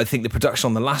all. I think the production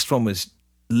on the last one was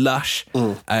lush.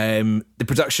 The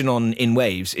production on In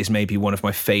Waves is maybe one of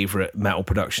my favourite metal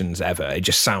productions ever. It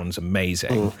just sounds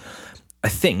amazing. I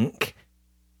think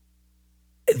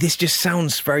this just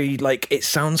sounds it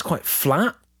sounds quite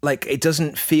flat. Like, it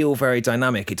doesn't feel very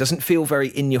dynamic. It doesn't feel very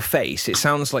in your face. It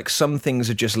sounds like some things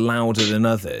are just louder than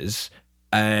others.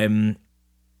 I'm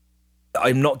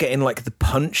not getting like the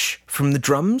punch from the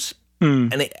drums.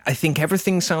 And I think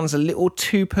everything sounds a little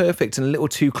too perfect and a little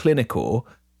too clinical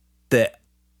that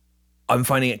I'm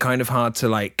finding it kind of hard to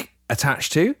like attach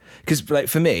to. Because like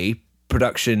for me,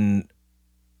 production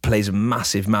plays a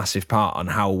massive, massive part on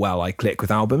how well I click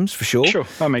with albums, for sure. Sure,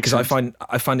 that makes sense. Because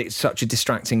I find it such a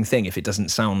distracting thing if it doesn't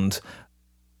sound,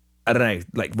 I don't know,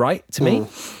 like right to me.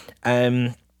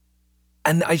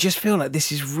 And I just feel like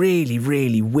this is really,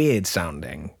 really weird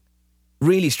sounding.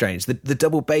 Really strange. The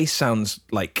double bass sounds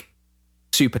like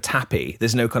super tappy.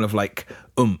 There's no kind of like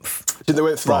oomph. Did they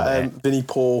went for that Vinnie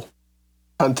Paul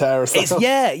Pantera stuff? It's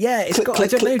it's click, got,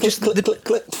 click, I don't know, click, just click, click,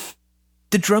 click.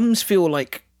 the drums feel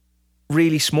like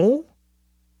really small.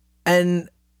 And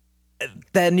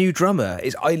their new drummer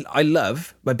is I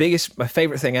love my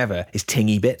favourite thing ever is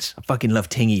tingy bits. I fucking love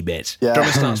tingy bits. Yeah.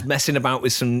 Drummer starts messing about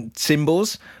with some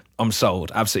cymbals. I'm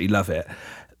sold. Absolutely love it.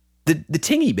 The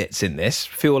tingy bits in this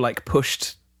feel like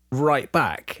pushed right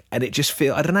back, and it just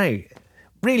feel, I don't know,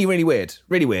 really, really weird.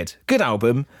 Really weird. Good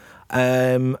album.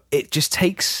 It just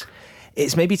it's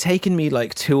maybe taken me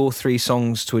like 2 or 3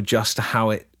 songs to adjust to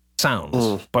how it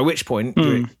sounds. By which point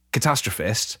you're a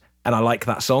catastrophist, and I like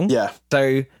that song. Yeah.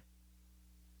 So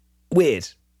weird.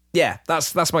 Yeah,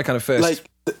 that's my kind of first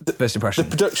impression. The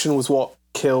production was what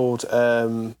killed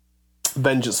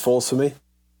Vengeance Falls for me.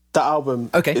 That album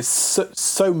is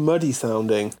so muddy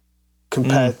sounding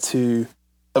compared to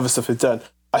other stuff they've done.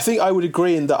 I think I would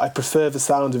agree in that I prefer the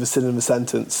sound of A Cinema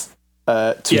Sentence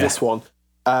to this one.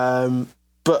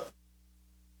 But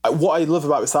what I love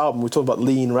about this album, we're talking about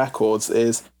lean records,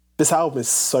 is this album is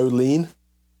so lean.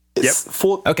 It's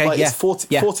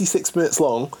 46 minutes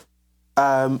long,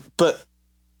 but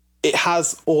it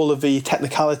has all of the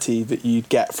technicality that you'd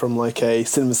get from like a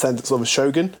Cinema Sentence or a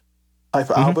Shogun type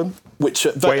of album, which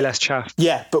way less chaff.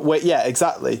 Yeah, but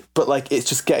exactly. But like, it's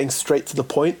just getting straight to the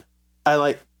point, and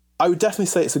like, I would definitely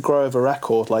say it's a grow of a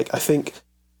record. Like, I think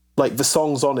like the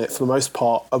songs on it for the most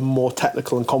part are more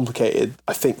technical and complicated,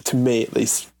 I think, to me at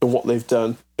least, than what they've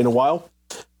done in a while.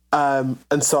 And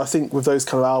so I think with those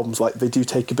kind of albums, like, they do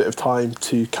take a bit of time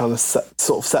to kind of sort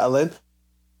of settle in.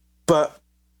 But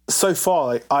so far,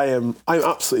 like, I'm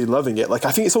absolutely loving it. Like,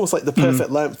 I think it's almost like the perfect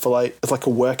length for like, it's like a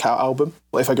workout album.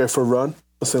 Like if I go for a run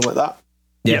or something like that.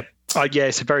 Yep.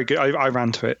 It's a very good. I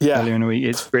ran to it earlier in the week.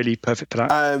 It's really perfect for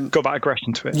that. Got that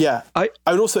aggression to it. Yeah. I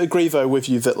would also agree though with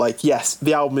you that, like, yes,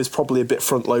 the album is probably a bit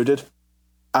front loaded.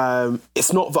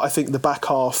 It's not that I think the back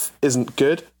half isn't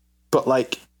good, but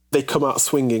like, they come out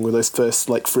swinging with those first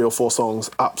like 3 or 4 songs.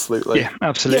 Absolutely. Yeah,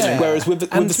 absolutely. Yeah. Whereas with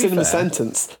the Cinema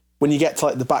Sentence, when you get to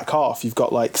like the back half, you've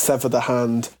got like Sever the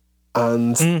Hand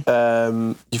and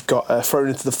you've got Thrown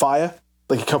into the Fire,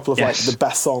 like a couple of like the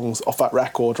best songs off that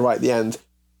record right at the end.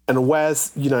 And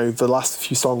whereas, you know, the last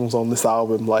few songs on this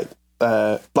album, like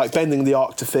Bending the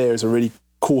Arc to Fear is a really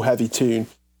cool, heavy tune.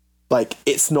 Like,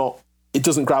 it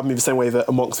doesn't grab me the same way that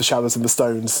Amongst the Shadows and the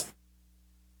Stones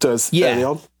does early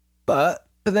on. But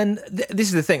then this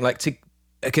is the thing, like,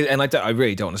 and I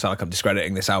really don't want to sound like I'm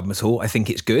discrediting this album at all. I think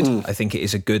it's good. I think it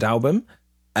is a good album.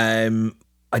 I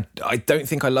don't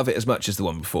think I love it as much as the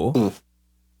one before.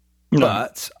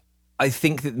 But I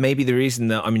think that maybe the reason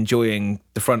that I'm enjoying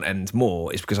the front end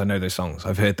more is because I know those songs.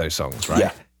 I've heard those songs, right?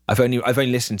 Yeah. I've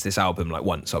only listened to this album like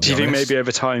once. Do you think maybe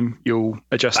over time you'll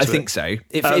adjust to it? I think so.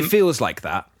 It feels like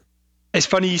that. It's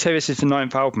funny you say this is the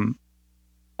 9th album,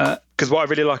 because what I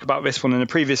really like about this one and the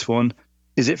previous one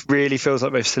is it really feels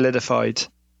like they've solidified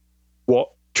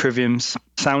what Trivium's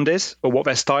sound is, or what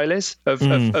their style is of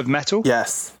metal.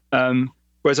 Yes.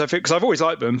 Whereas I think, because I've always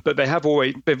liked them, but they've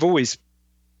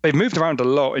moved around a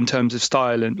lot in terms of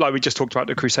style, and like we just talked about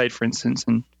the Crusade, for instance,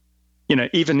 and you know,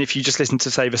 even if you just listen to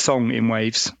say the song In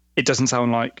Waves, it doesn't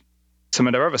sound like some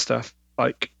of their other stuff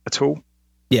like at all.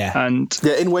 Yeah. And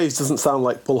In Waves doesn't sound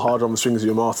like Pull Harder on the Strings of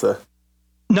Your Martyr.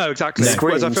 No, exactly.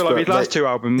 Whereas I feel like these last 2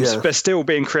 albums, they're still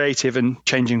being creative and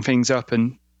changing things up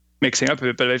and mixing up a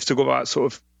bit, but they've still got that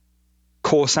sort of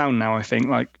core sound now, I think.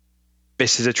 Like,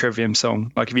 this is a Trivium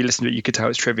song. Like, if you listen to it, you could tell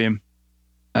it's Trivium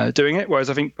doing it. Whereas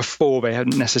I think before they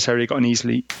hadn't necessarily got an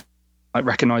easily like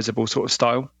recognisable sort of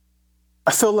style.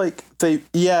 I feel like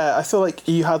you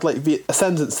had like the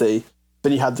Ascendancy,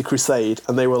 then you had the Crusade,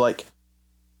 and they were like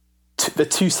the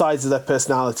 2 sides of their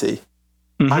personality.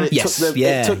 And it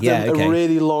took them a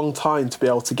really long time to be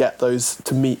able to get those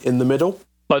to meet in the middle.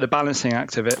 Like the balancing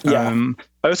act of it. Yeah.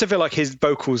 I also feel like his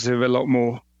vocals are a lot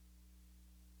more,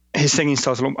 his singing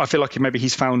style's a lot, I feel like maybe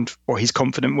he's found what he's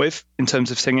confident with in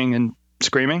terms of singing and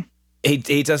screaming.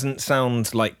 He doesn't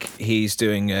sound like he's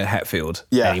doing Hetfield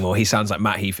anymore. He sounds like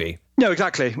Matt Heafy. No,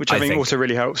 exactly, which I think also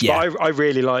really helps. Yeah. But I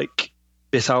really like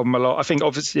this album a lot. I think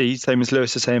obviously, same as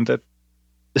Lewis is saying,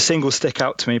 the singles stick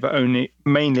out to me, but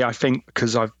mainly I think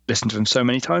because I've listened to them so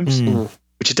many times,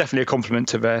 which is definitely a compliment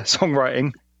to their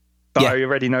songwriting. But I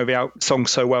already know the song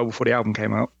so well before the album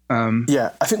came out.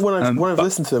 I think when I've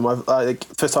listened to them,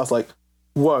 first I was like,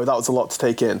 whoa, that was a lot to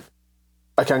take in.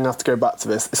 Okay, I'm going to have to go back to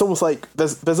this. It's almost like,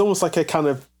 there's almost like a kind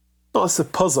of, not as a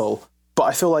puzzle, but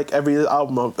I feel like every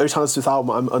time I listen to this album,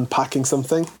 I'm unpacking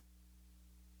something.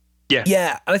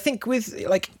 Yeah, and I think with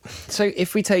so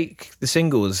if we take the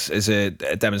singles as a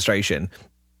demonstration,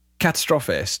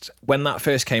 Catastrophist, when that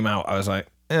first came out, I was like,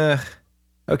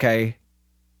 okay,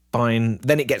 fine.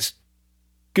 Then it gets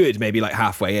good, maybe like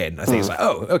halfway in. I think it's like,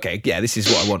 oh, okay, yeah, this is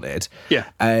what I wanted. Yeah.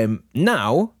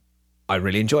 Now I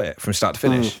really enjoy it from start to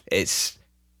finish. It's,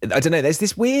 I don't know, there's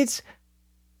this weird.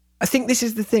 I think this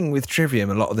is the thing with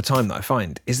Trivium a lot of the time that I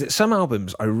find is that some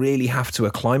albums I really have to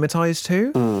acclimatise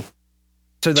to.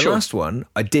 So the last one,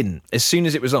 I didn't. As soon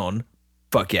as it was on,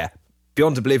 fuck yeah.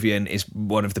 Beyond Oblivion is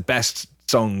one of the best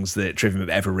songs that Trivium have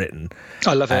ever written.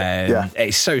 I love it.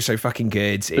 It's so fucking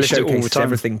good. It Listen to it all the showcases time.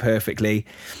 everything perfectly.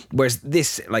 Whereas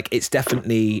this, like, it's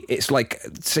definitely, it's like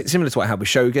similar to what I had with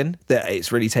Shogun, that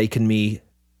it's really taken me,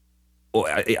 or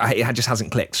it just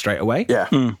hasn't clicked straight away. Yeah.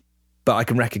 But I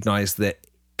can recognise that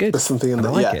good. There's something in and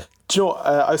there. I like Yeah. it. Do you know what?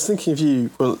 I was thinking of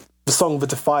you. Well, the song "The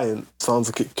Defiant" sounds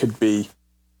like it could be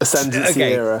Ascendancy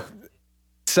Okay. era.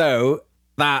 So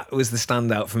that was the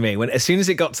standout for me. When as soon as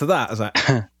it got to that, I was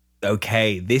like,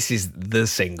 okay, this is the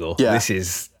single. Yeah. This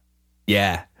is,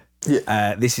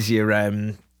 this is your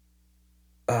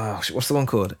what's the one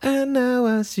called? And now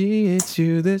I see it's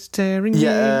you that's tearing me.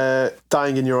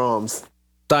 Dying in Your Arms.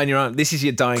 Dying in your arms. This is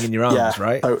your dying in your arms, Yeah,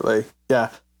 right? totally. Yeah.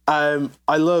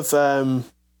 I love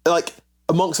like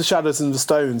Amongst the Shadows and the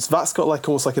Stones. That's got like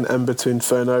almost like an Ember to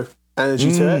Inferno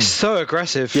energy to it. So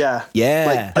aggressive. Yeah.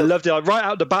 Yeah. I loved it. Like, right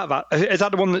out the bat, is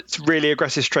that the one that's really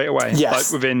aggressive straight away?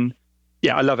 Yes. Like within.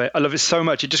 Yeah, I love it. I love it so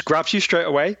much. It just grabs you straight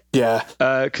away. Yeah.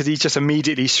 Because he's just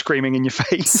immediately screaming in your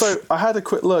face. So I had a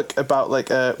quick look about like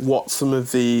what some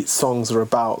of the songs are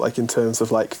about, like in terms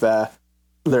of like their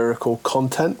lyrical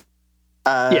content.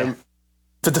 The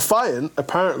Defiant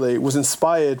apparently was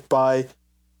inspired by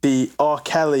the R.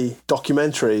 Kelly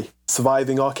documentary,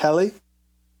 Surviving R. Kelly.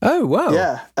 Oh wow.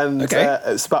 Yeah, and Okay.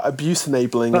 it's about abuse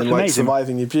enabling That's and like amazing.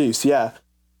 surviving abuse. Yeah.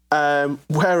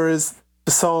 Whereas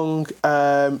the song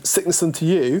 "Sickness Unto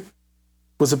You"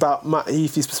 was about Matt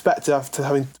Heafy's perspective after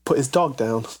having put his dog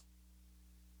down.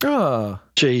 Oh.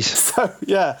 Jeez. So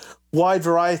yeah, wide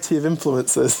variety of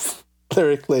influences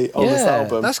lyrically on this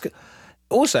album. That's good.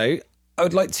 Also, I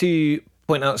would like to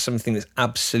point out something that's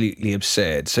absolutely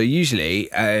absurd. So usually,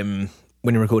 when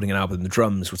you're recording an album, the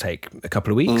drums will take a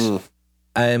couple of weeks.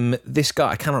 This guy,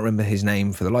 I cannot remember his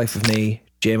name for the life of me.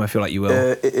 Jim, I feel like you will.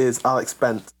 It is Alex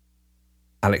Bent.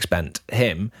 Alex Bent.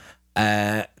 Him,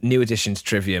 new addition to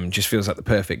Trivium, just feels like the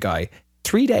perfect guy.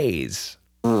 3 days.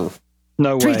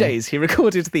 No way. 3 days. He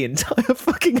recorded the entire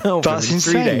fucking album That's in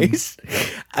 3 insane. days.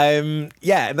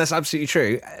 Yeah, and that's absolutely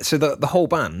true. So the whole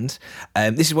band,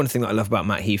 this is one thing that I love about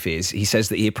Matt Heafy is he says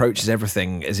that he approaches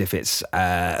everything as if it's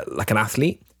like an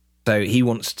athlete. So he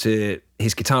wants his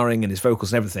guitaring and his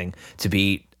vocals and everything to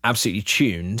be absolutely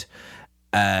tuned,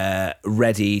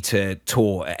 ready to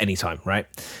tour at any time, right?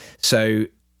 So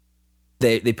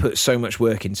they put so much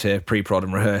work into pre-prod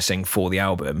and rehearsing for the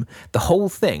album. The whole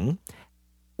thing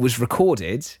was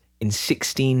recorded in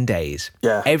 16 days.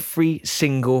 Yeah. Every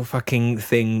single fucking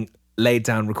thing laid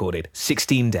down, recorded.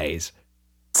 16 days.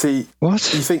 See, What?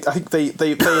 I think they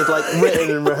had like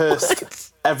written and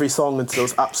rehearsed every song until it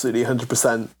was absolutely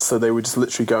 100%. So they were just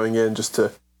literally going in just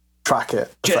to track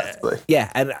it effectively.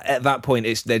 Yeah, and at that point,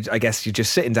 I guess you're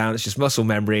just sitting down. It's just muscle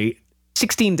memory.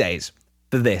 16 days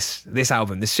for this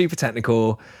album. This super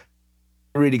technical,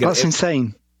 really good. That's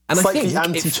insane. And It's I like think the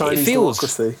anti-Chinese it feels.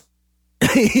 democracy.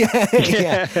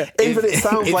 yeah. Even it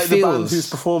sounds like the band feels- who's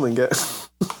performing it.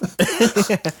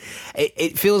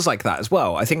 it feels like that as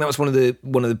well. I think that was one of the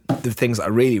things that I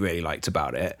really, really liked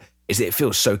about it is that it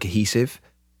feels so cohesive.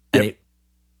 And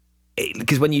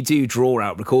because when you do draw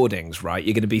out recordings, right,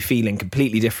 you're going to be feeling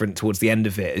completely different towards the end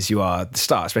of it as you are at the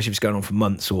start, especially if it's going on for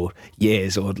months or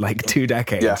years or like 2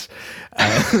 decades.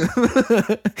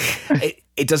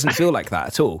 It doesn't feel like that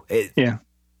at all. Yeah.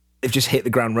 They've just hit the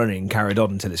ground running and carried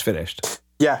on until it's finished.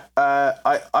 Yeah,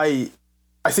 I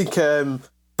think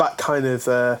that kind of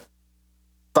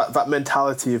that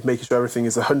mentality of making sure everything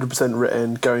is 100%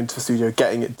 written, going to the studio,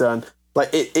 getting it done, like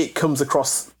it comes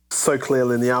across so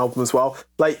clearly in the album as well.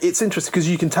 Like it's interesting because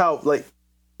you can tell like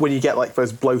when you get like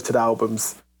those bloated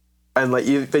albums, and like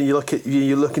you look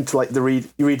into like you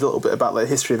read a little bit about like the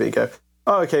history of it and go,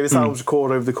 oh okay, this album's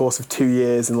recorded over the course of 2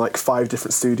 years in like 5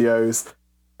 different studios.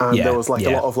 And there was like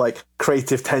a lot of like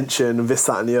creative tension and this,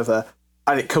 that, and the other,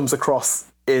 and it comes across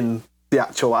in the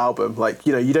actual album. Like,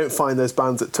 you know, you don't find those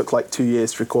bands that took like 2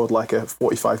 years to record like a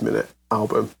 45-minute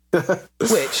album.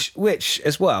 Which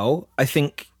as well, I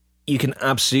think you can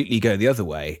absolutely go the other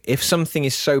way. If something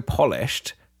is so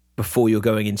polished before you're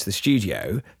going into the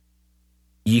studio,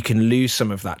 you can lose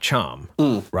some of that charm,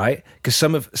 right? Because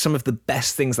some of the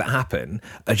best things that happen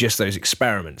are just those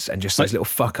experiments and just those little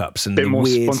fuck ups and bit the more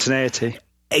weird spontaneity.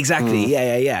 Exactly,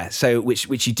 yeah. So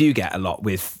which you do get a lot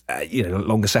with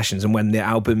longer sessions, and when the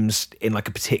album's in like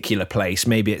a particular place,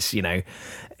 maybe it's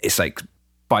it's like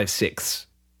 5/6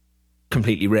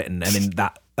 completely written, and then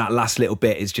that last little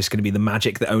bit is just going to be the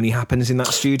magic that only happens in that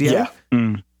studio.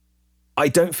 Yeah. I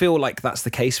don't feel like that's the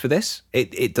case for this.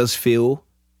 It does feel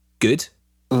good.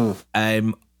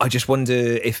 I just wonder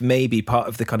if maybe part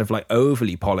of the kind of like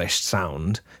overly polished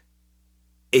sound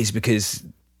is because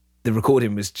the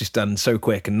recording was just done so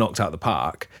quick and knocked out of the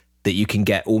park that you can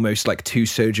get almost like too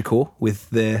surgical with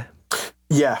the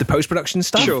post-production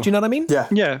stuff. Sure. Do you know what I mean? Yeah.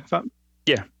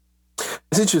 Yeah.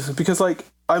 It's interesting because, like,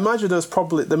 I imagine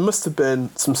there must have been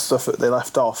some stuff that they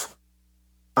left off,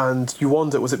 and you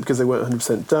wonder, was it because they weren't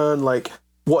 100% done? Like,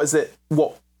 what is it?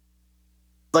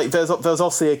 Like, there's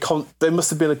obviously there must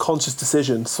have been a conscious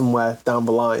decision somewhere down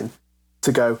the line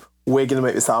to go, we're going to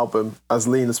make this album as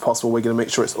lean as possible. We're going to make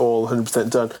sure it's all 100%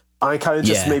 done. I'm kind of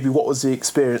just maybe what was the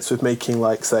experience with making,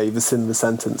 like, say, The Sin and the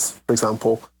Sentence, for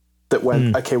example, that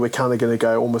went, okay, we're kind of going to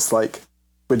go almost like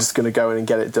we're just going to go in and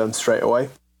get it done straight away.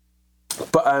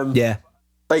 But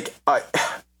like,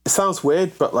 it sounds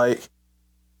weird, but like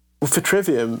for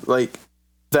Trivium, like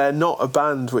they're not a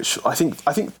band which I think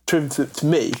Trivium to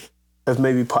me have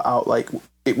maybe put out like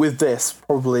it with this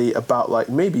probably about like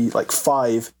maybe like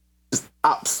 5 just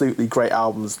absolutely great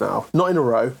albums now, not in a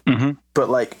row, but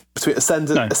like between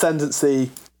Ascendancy,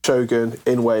 Shogun,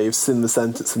 In Waves, Sin in the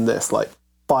Sentence, and this, like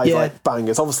 5 like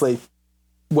bangers. Obviously,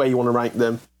 where you want to rank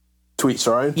them, to each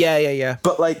their own. Yeah.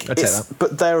 But like,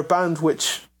 but they're a band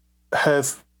which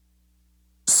have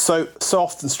so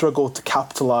often struggled to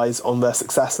capitalize on their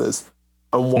successes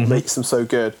and what makes them so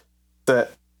good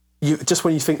that you just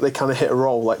when you think they kind of hit a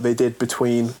roll like they did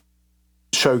between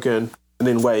Shogun and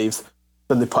In Waves,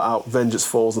 then they put out Vengeance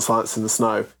Falls and Silence in the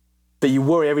Snow. But you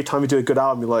worry every time you do a good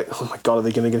album, you're like, oh my god, are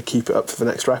they going to keep it up for the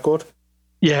next record?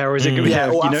 Yeah, or is it going to be?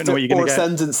 Or you don't know what you're going to get.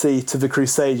 Ascendancy to the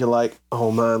Crusade, you're like,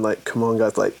 oh man, like come on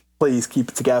guys, like please keep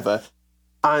it together.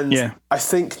 And I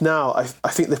think now, I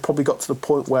think they've probably got to the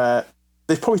point where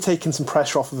they've probably taken some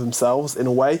pressure off of themselves in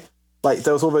a way. Like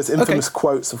there was all those infamous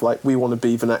quotes of like, we want to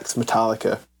be the next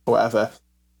Metallica or whatever.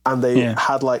 And they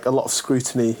had like a lot of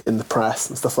scrutiny in the press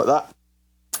and stuff like that.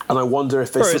 And I wonder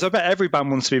if they... I bet every band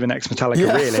wants to be the next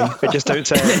Metallica, really. They just don't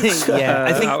say it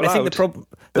I think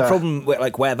the problem with,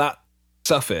 like, where that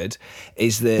suffered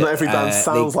is that... Not every band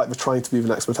sounds like they're trying to be the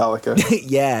next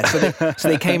Metallica. So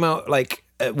they came out like...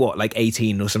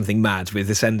 18 or something mad with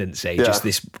Ascendancy, just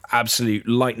this absolute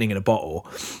lightning in a bottle,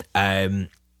 and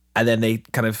then they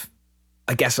kind of,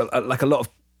 I guess, like a lot of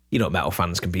metal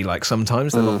fans can be like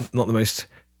sometimes they're not the most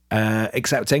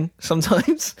accepting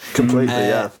sometimes.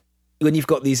 Completely, when you've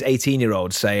got these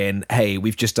 18-year-olds saying, "Hey,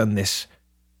 we've just done this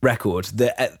record,"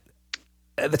 that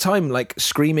at the time, like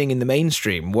screaming in the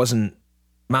mainstream wasn't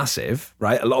massive,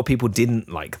 right? A lot of people didn't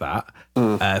like that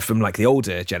from like the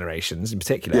older generations in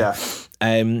particular.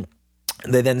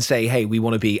 They then say, hey, we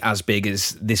want to be as big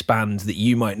as this band that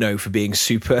you might know for being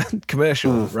super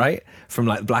commercial, right? From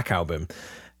like the Black Album.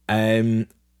 Then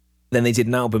they did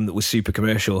an album that was super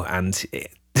commercial and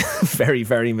very,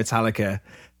 very Metallica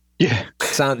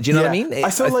sound. Do you know what I mean? I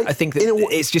feel like I think that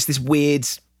it's just this weird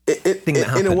thing that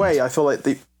happened. In a way, I feel like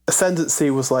the Ascendancy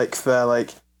was like they're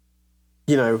like,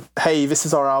 hey, this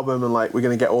is our album, and like we're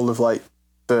going to get all of like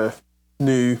the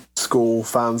new school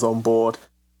fans on board.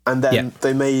 And then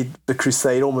they made the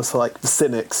Crusade almost like the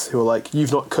cynics who are like,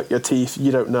 you've not cut your teeth,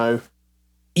 you don't know.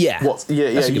 You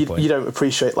don't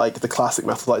appreciate like the classic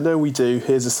metal. Like, no, we do.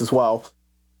 Here's this as well.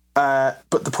 But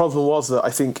the problem was that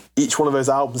I think each one of those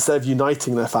albums, instead of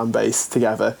uniting their fan base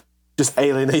together, just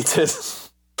alienated.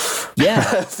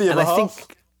 the other half.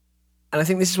 And I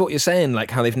think this is what you're saying, like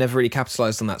how they've never really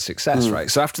capitalized on that success, right?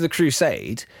 So after the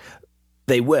Crusade,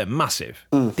 they were massive.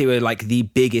 They were like the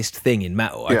biggest thing in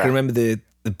metal. I can remember the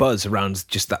buzz around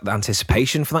just that the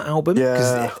anticipation for that album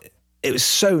because it was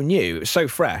so new, it was so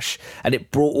fresh, and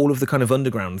it brought all of the kind of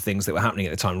underground things that were happening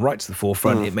at the time right to the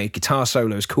forefront. It made guitar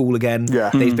solos cool again.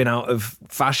 They've been out of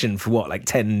fashion for like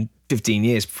 10, 15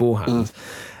 years beforehand.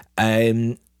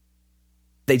 They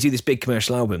do this big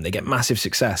commercial album, they get massive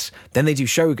success. Then they do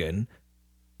Shogun,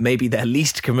 maybe their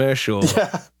least commercial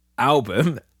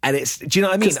album. And it's, do you know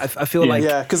what I mean? I feel like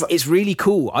it's really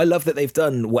cool. I love that they've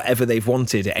done whatever they've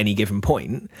wanted at any given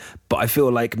point, but I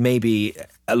feel like maybe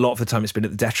a lot of the time it's been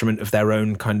at the detriment of their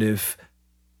own kind of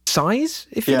size,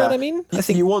 if you know what I mean. I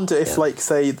think you wonder if, like,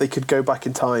 say, they could go back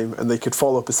in time and they could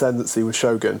follow up Ascendancy with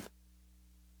Shogun,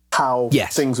 how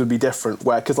things would be different.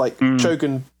 Where, because like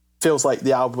Shogun feels like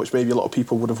the album which maybe a lot of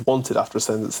people would have wanted after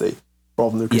Ascendancy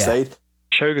rather than the Crusade.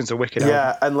 Shogun's a wicked album.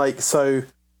 Yeah, and like so.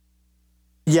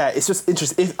 Yeah, it's just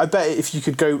interesting. I bet if you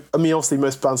could go, I mean, obviously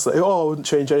most bands are like, oh, I wouldn't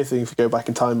change anything if you go back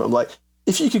in time. But I'm like,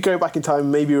 if you could go back in time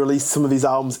and maybe release some of these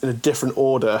albums in a different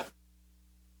order,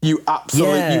 you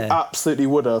absolutely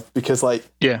would have, because like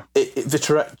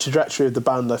the trajectory of the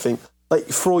band, I think, like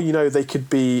for all you know, they could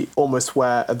be almost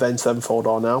where Avenged Sevenfold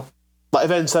are now. Like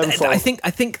Avenged Sevenfold, I think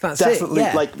that's definitely, it.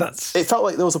 Yeah, like it felt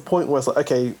like there was a point where it's like,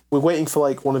 okay, we're waiting for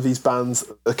like one of these bands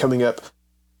that are coming up.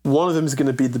 One of them is going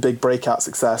to be the big breakout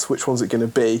success. Which one's it going to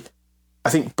be? I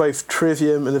think both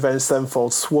Trivium and Avenged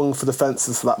Sevenfold swung for the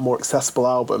fences for that more accessible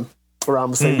album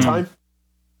around the same time.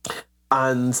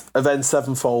 And Avenged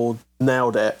Sevenfold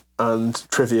nailed it, and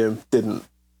Trivium didn't.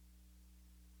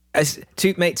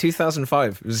 Mate,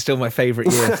 2005 was still my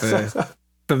favourite year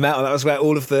for metal. That was where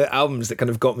all of the albums that kind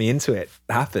of got me into it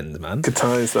happened, man. Good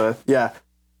times, though. Yeah.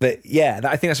 But yeah,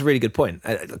 I think that's a really good point.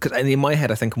 Because in my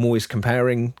head, I think I'm always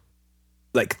comparing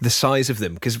like the size of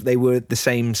them, because they were the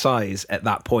same size at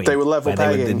that point. They were level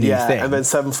pegging, the new thing. And then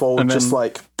Sevenfold just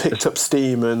like picked up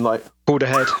steam and like pulled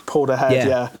ahead,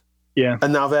 yeah.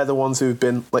 And now they're the ones who've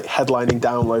been like headlining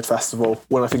Download Festival,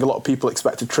 when I think a lot of people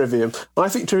expected Trivium. And I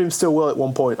think Trivium still will at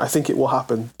one point. I think it will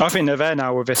happen. I think they're there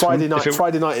now with this Friday night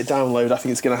at Download. I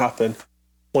think it's going to happen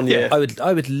one year. I would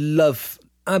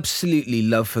absolutely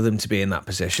love for them to be in that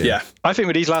position. Yeah. I think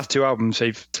with these last two albums,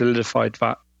 they've solidified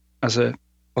that as a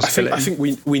possibility. I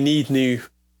think we need new.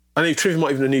 I know Trivium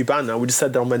might even a new band now. We just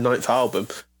said they're on their 9th album,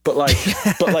 but like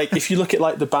if you look at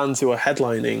like the bands who are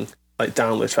headlining like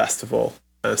Download Festival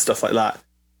and stuff like that,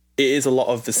 it is a lot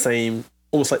of the same,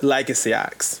 almost like legacy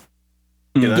acts.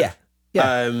 You know?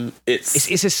 Yeah.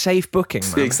 It's a safe booking,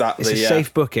 man. Exactly. It's a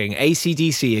safe booking.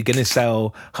 AC/DC are going to sell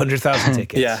 100,000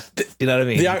 tickets. Yeah. You know what I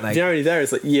mean? The irony there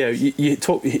is like, you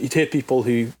hear people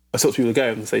who, I talk to people who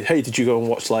go and say, hey, did you go and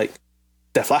watch like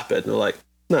Def Leppard? And they're like,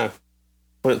 no,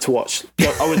 I went to watch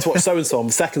so-and-so on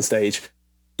the second stage.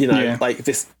 You know, like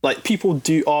this, like people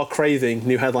are craving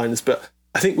new headliners, but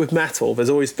I think with metal, there's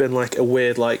always been like a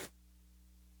weird, like,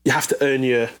 you have to earn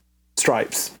your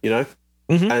stripes, you know?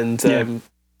 And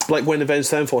like when Avenged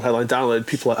Sevenfold headline Download,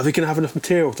 people are like, are they going to have enough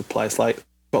material to play? It's like,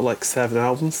 got like 7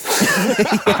 albums.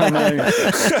 I know.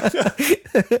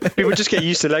 People just get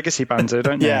used to legacy bands, though,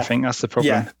 don't they? I think that's the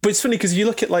problem. Yeah, but it's funny because you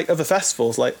look at like other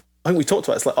festivals, like I think we talked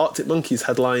about it, it's like Arctic Monkeys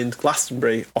headlined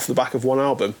Glastonbury off the back of one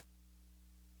album.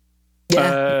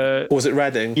 Or was it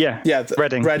Reading? Yeah,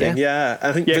 Reading. Yeah.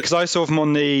 I think because I saw them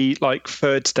on the like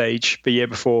 3rd stage the year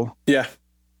before. Yeah.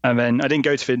 And then I didn't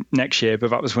go to the next year, but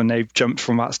that was when they jumped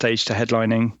from that stage to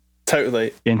headlining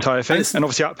totally the entire thing. And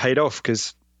obviously that paid off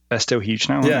because they're still huge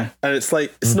now. Yeah, and it's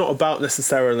like, it's not about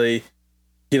necessarily,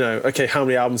 you know, okay, how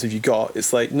many albums have you got?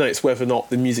 It's like, no, it's whether or not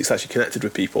the music's actually connected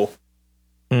with people.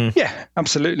 Yeah,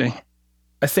 absolutely.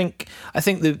 I think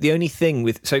the only thing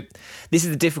with, so this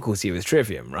is the difficulty with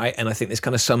Trivium, right? And I think this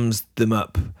kind of sums them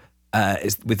up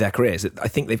is with their careers. I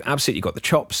think they've absolutely got the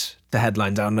chops to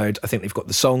headline Download. I think they've got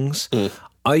the songs.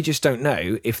 I just don't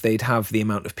know if they'd have the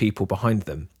amount of people behind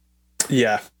them.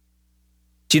 Yeah.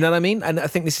 Do you know what I mean? And I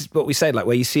think this is what we say, like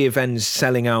where you see Avenged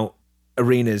selling out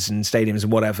arenas and stadiums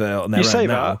and whatever on their own. You say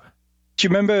that. Do you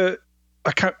remember?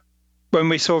 When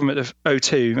we saw them at the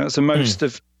O2, that's the most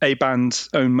of a band's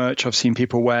own merch I've seen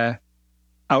people wear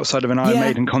outside of an Iron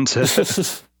Maiden concert.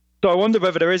 So I wonder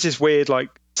whether there is this weird, like,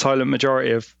 silent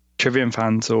majority of Trivium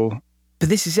fans, or. But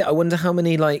this is it. I wonder how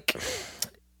many, like.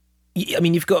 I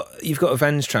mean, you've got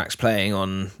Avenged tracks playing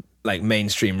on like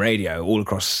mainstream radio all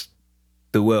across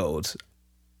the world.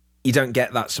 You don't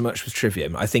get that so much with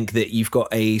Trivium. I think that you've got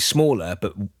a smaller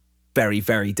but very,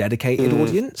 very dedicated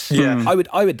audience. Yeah,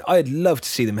 I'd love to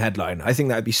see them headline. I think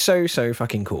that would be so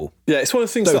fucking cool. Yeah, it's one of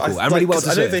the things so that cool. And really well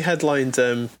deserved. I know they headlined.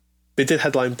 They did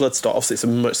headline Bloodstock. Obviously, it's a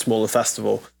much smaller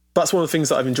festival. That's one of the things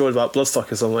that I've enjoyed about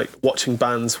Bloodstock is I'm like watching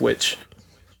bands which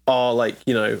are like,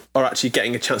 you know, are actually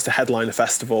getting a chance to headline a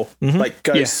festival, like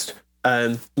Ghost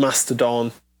and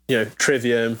Mastodon, you know,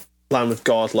 Trivium, Lamb of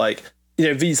God. Like, you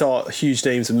know, these are huge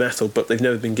names of metal, but they've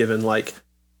never been given like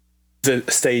the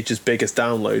stage as big as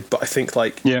Download. But I think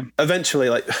like eventually,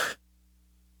 like,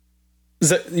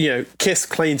 you know, Kiss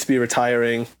claimed to be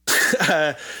retiring.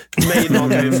 Maiden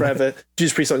aren't going forever.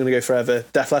 Judas Priest aren't going to go forever.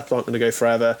 Def Leppard aren't going to go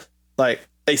forever. Like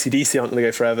AC/DC aren't going to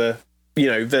go forever. You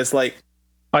know, there's like.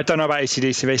 I don't know about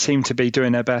AC/DC. They seem to be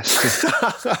doing their best.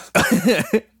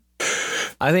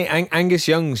 I think Angus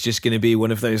Young's just going to be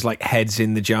one of those like heads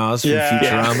in the jars from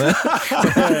Futurama.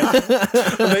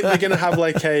 They're going to have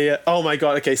like a, oh my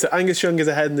God, okay, so Angus Young is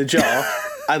a head in the jar,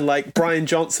 and like Brian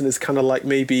Johnson is kind of like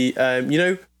maybe, you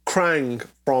know, Krang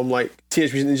from like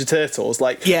Teenage Mutant Ninja Turtles,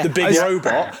 like Yeah, the big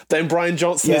robot. Then Brian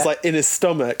Johnson is like in his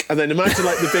stomach, and then imagine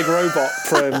like the big robot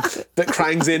that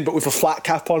Krang's in, but with a flat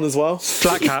cap on as well.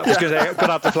 Flat cap. I was going to say,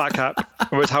 gotta have the flat cap.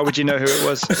 Otherwise, how would you know who it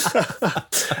was?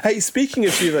 Hey, speaking of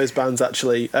a few of those bands,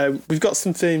 actually, we've got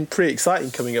something pretty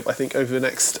exciting coming up, I think, over the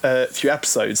next few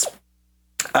episodes.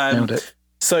 Nailed it.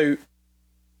 So,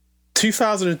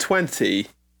 2020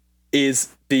 is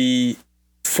the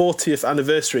 40th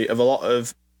anniversary of a lot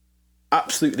of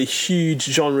absolutely huge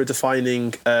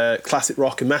genre-defining classic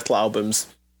rock and metal albums.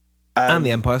 And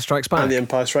The Empire Strikes Back. And The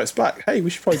Empire Strikes Back. Hey, we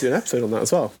should probably do an episode on that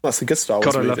as well. That's a good Star Wars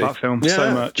God, I movie. love that film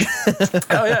so much.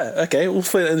 Oh, yeah. Okay, we'll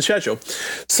fit it in the schedule.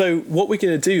 So what we're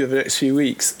going to do over the next few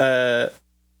weeks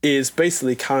is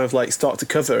basically kind of like start to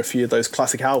cover a few of those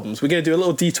classic albums. We're going to do a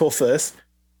little detour first,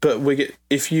 but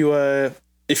if you're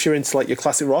into like your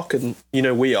classic rock, and you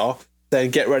know we are, then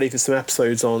get ready for some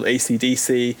episodes on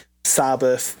AC/DC,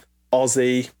 Sabbath,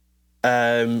 Ozzy,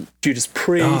 Judas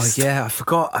Priest. Oh yeah, I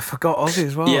forgot Ozzy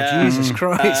as well. Yeah. Jesus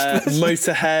Christ.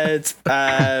 Motorhead.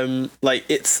 Like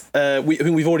it's I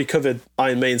think we've already covered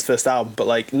Iron Maiden's first album, but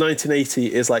like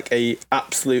 1980 is like a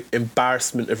absolute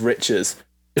embarrassment of riches.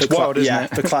 It's wild, isn't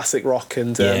it? For classic rock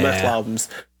and metal albums.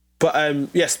 But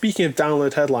speaking of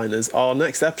download headliners, our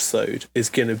next episode is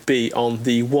going to be on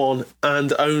the one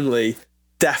and only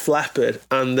Def Leppard.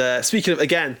 And speaking of,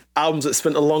 again, albums that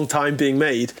spent a long time being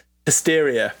made,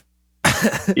 Hysteria.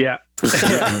 Yeah.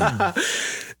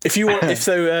 If you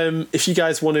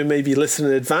guys want to maybe listen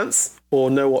in advance or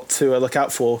know what to look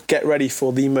out for, get ready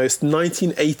for the most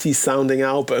 1980s sounding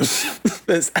album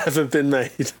that's ever been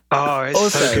made. Oh, it's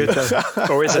Also, so good though.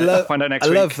 Or is it? Find out next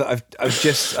week. I love that I've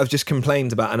just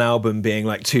complained about an album being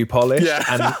like too polished,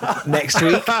 and next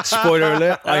week, spoiler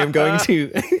alert, I am going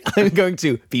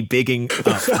to be bigging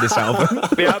up this album.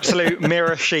 The absolute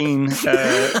mirror sheen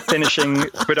finishing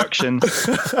production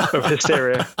of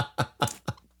Hysteria.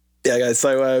 Yeah, guys.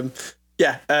 So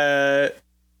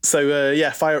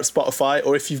fire up Spotify,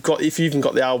 or if you've even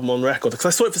got the album on record, because I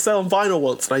saw it for sale on vinyl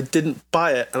once and I didn't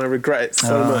buy it and I regret it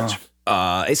so much.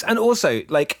 And also,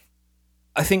 like,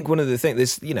 I think one of the things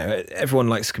is, you know, everyone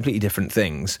likes completely different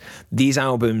things. These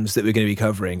albums that we're going to be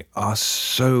covering are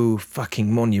so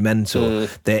fucking monumental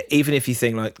that even if you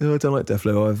think like, oh, I don't like Def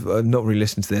Leppard, I've not really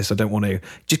listened to this, I don't want to,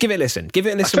 just give it a listen. Give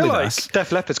it a listen I feel with like us.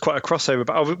 Def Leppard's quite a crossover,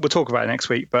 but we'll talk about it next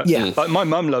week. But Yeah. like my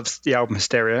mum loves the album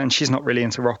Hysteria, and she's not really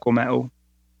into rock or metal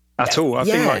at all. I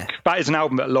think like that is an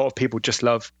album that a lot of people just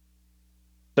love.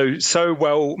 So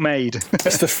well made.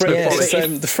 It's the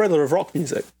thriller of rock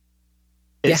music.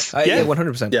 Yeah,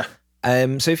 100%. Yeah.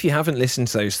 So if you haven't listened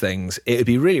to those things, it would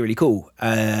be really, really cool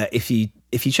if you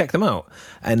check them out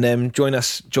and join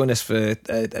us for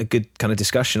a good kind of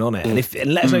discussion on it,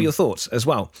 and let us know your thoughts as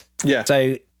well. Yeah.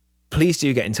 So please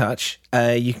do get in touch.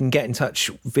 You can get in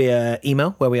touch via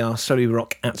email, where we are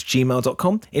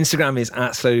slowlyrock@gmail.com. Instagram is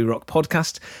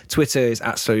 @slowlyrockpodcast. Twitter is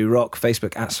 @slowlyrock.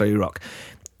 Facebook @slowlyrock.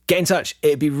 Get in touch.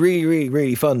 It'd be really, really,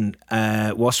 really fun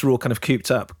whilst we're all kind of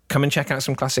cooped up. Come and check out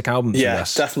some classic albums with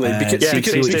us. Definitely.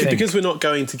 Because we're not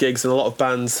going to gigs, and a lot of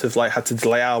bands have like had to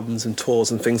delay albums and tours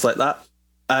and things like that.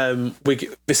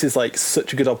 This is like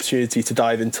such a good opportunity to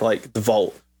dive into like the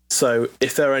vault. So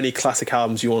if there are any classic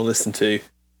albums you want to listen to,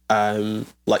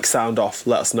 like sound off,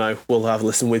 let us know. We'll have a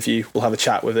listen with you. We'll have a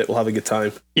chat with it. We'll have a good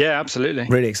time. Yeah, absolutely.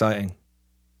 Really exciting.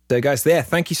 So guys,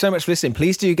 thank you so much for listening.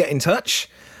 Please do get in touch.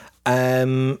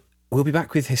 We'll be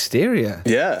back with Hysteria.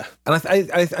 Yeah. And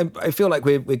I feel like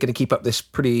we're going to keep up this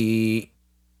pretty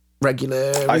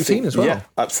regular routine as well. Yeah,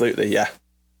 absolutely, yeah.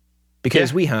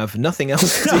 Because we have nothing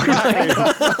else to do.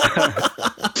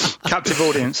 Captive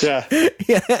audience. Yeah.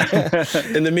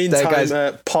 In the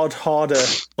meantime, pod harder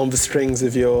on the strings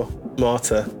of your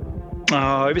martyr.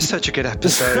 Oh, it was such a good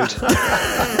episode.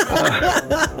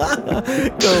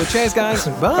 Cool. Cheers, guys.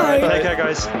 Bye. Take care,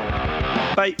 guys.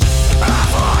 Bye.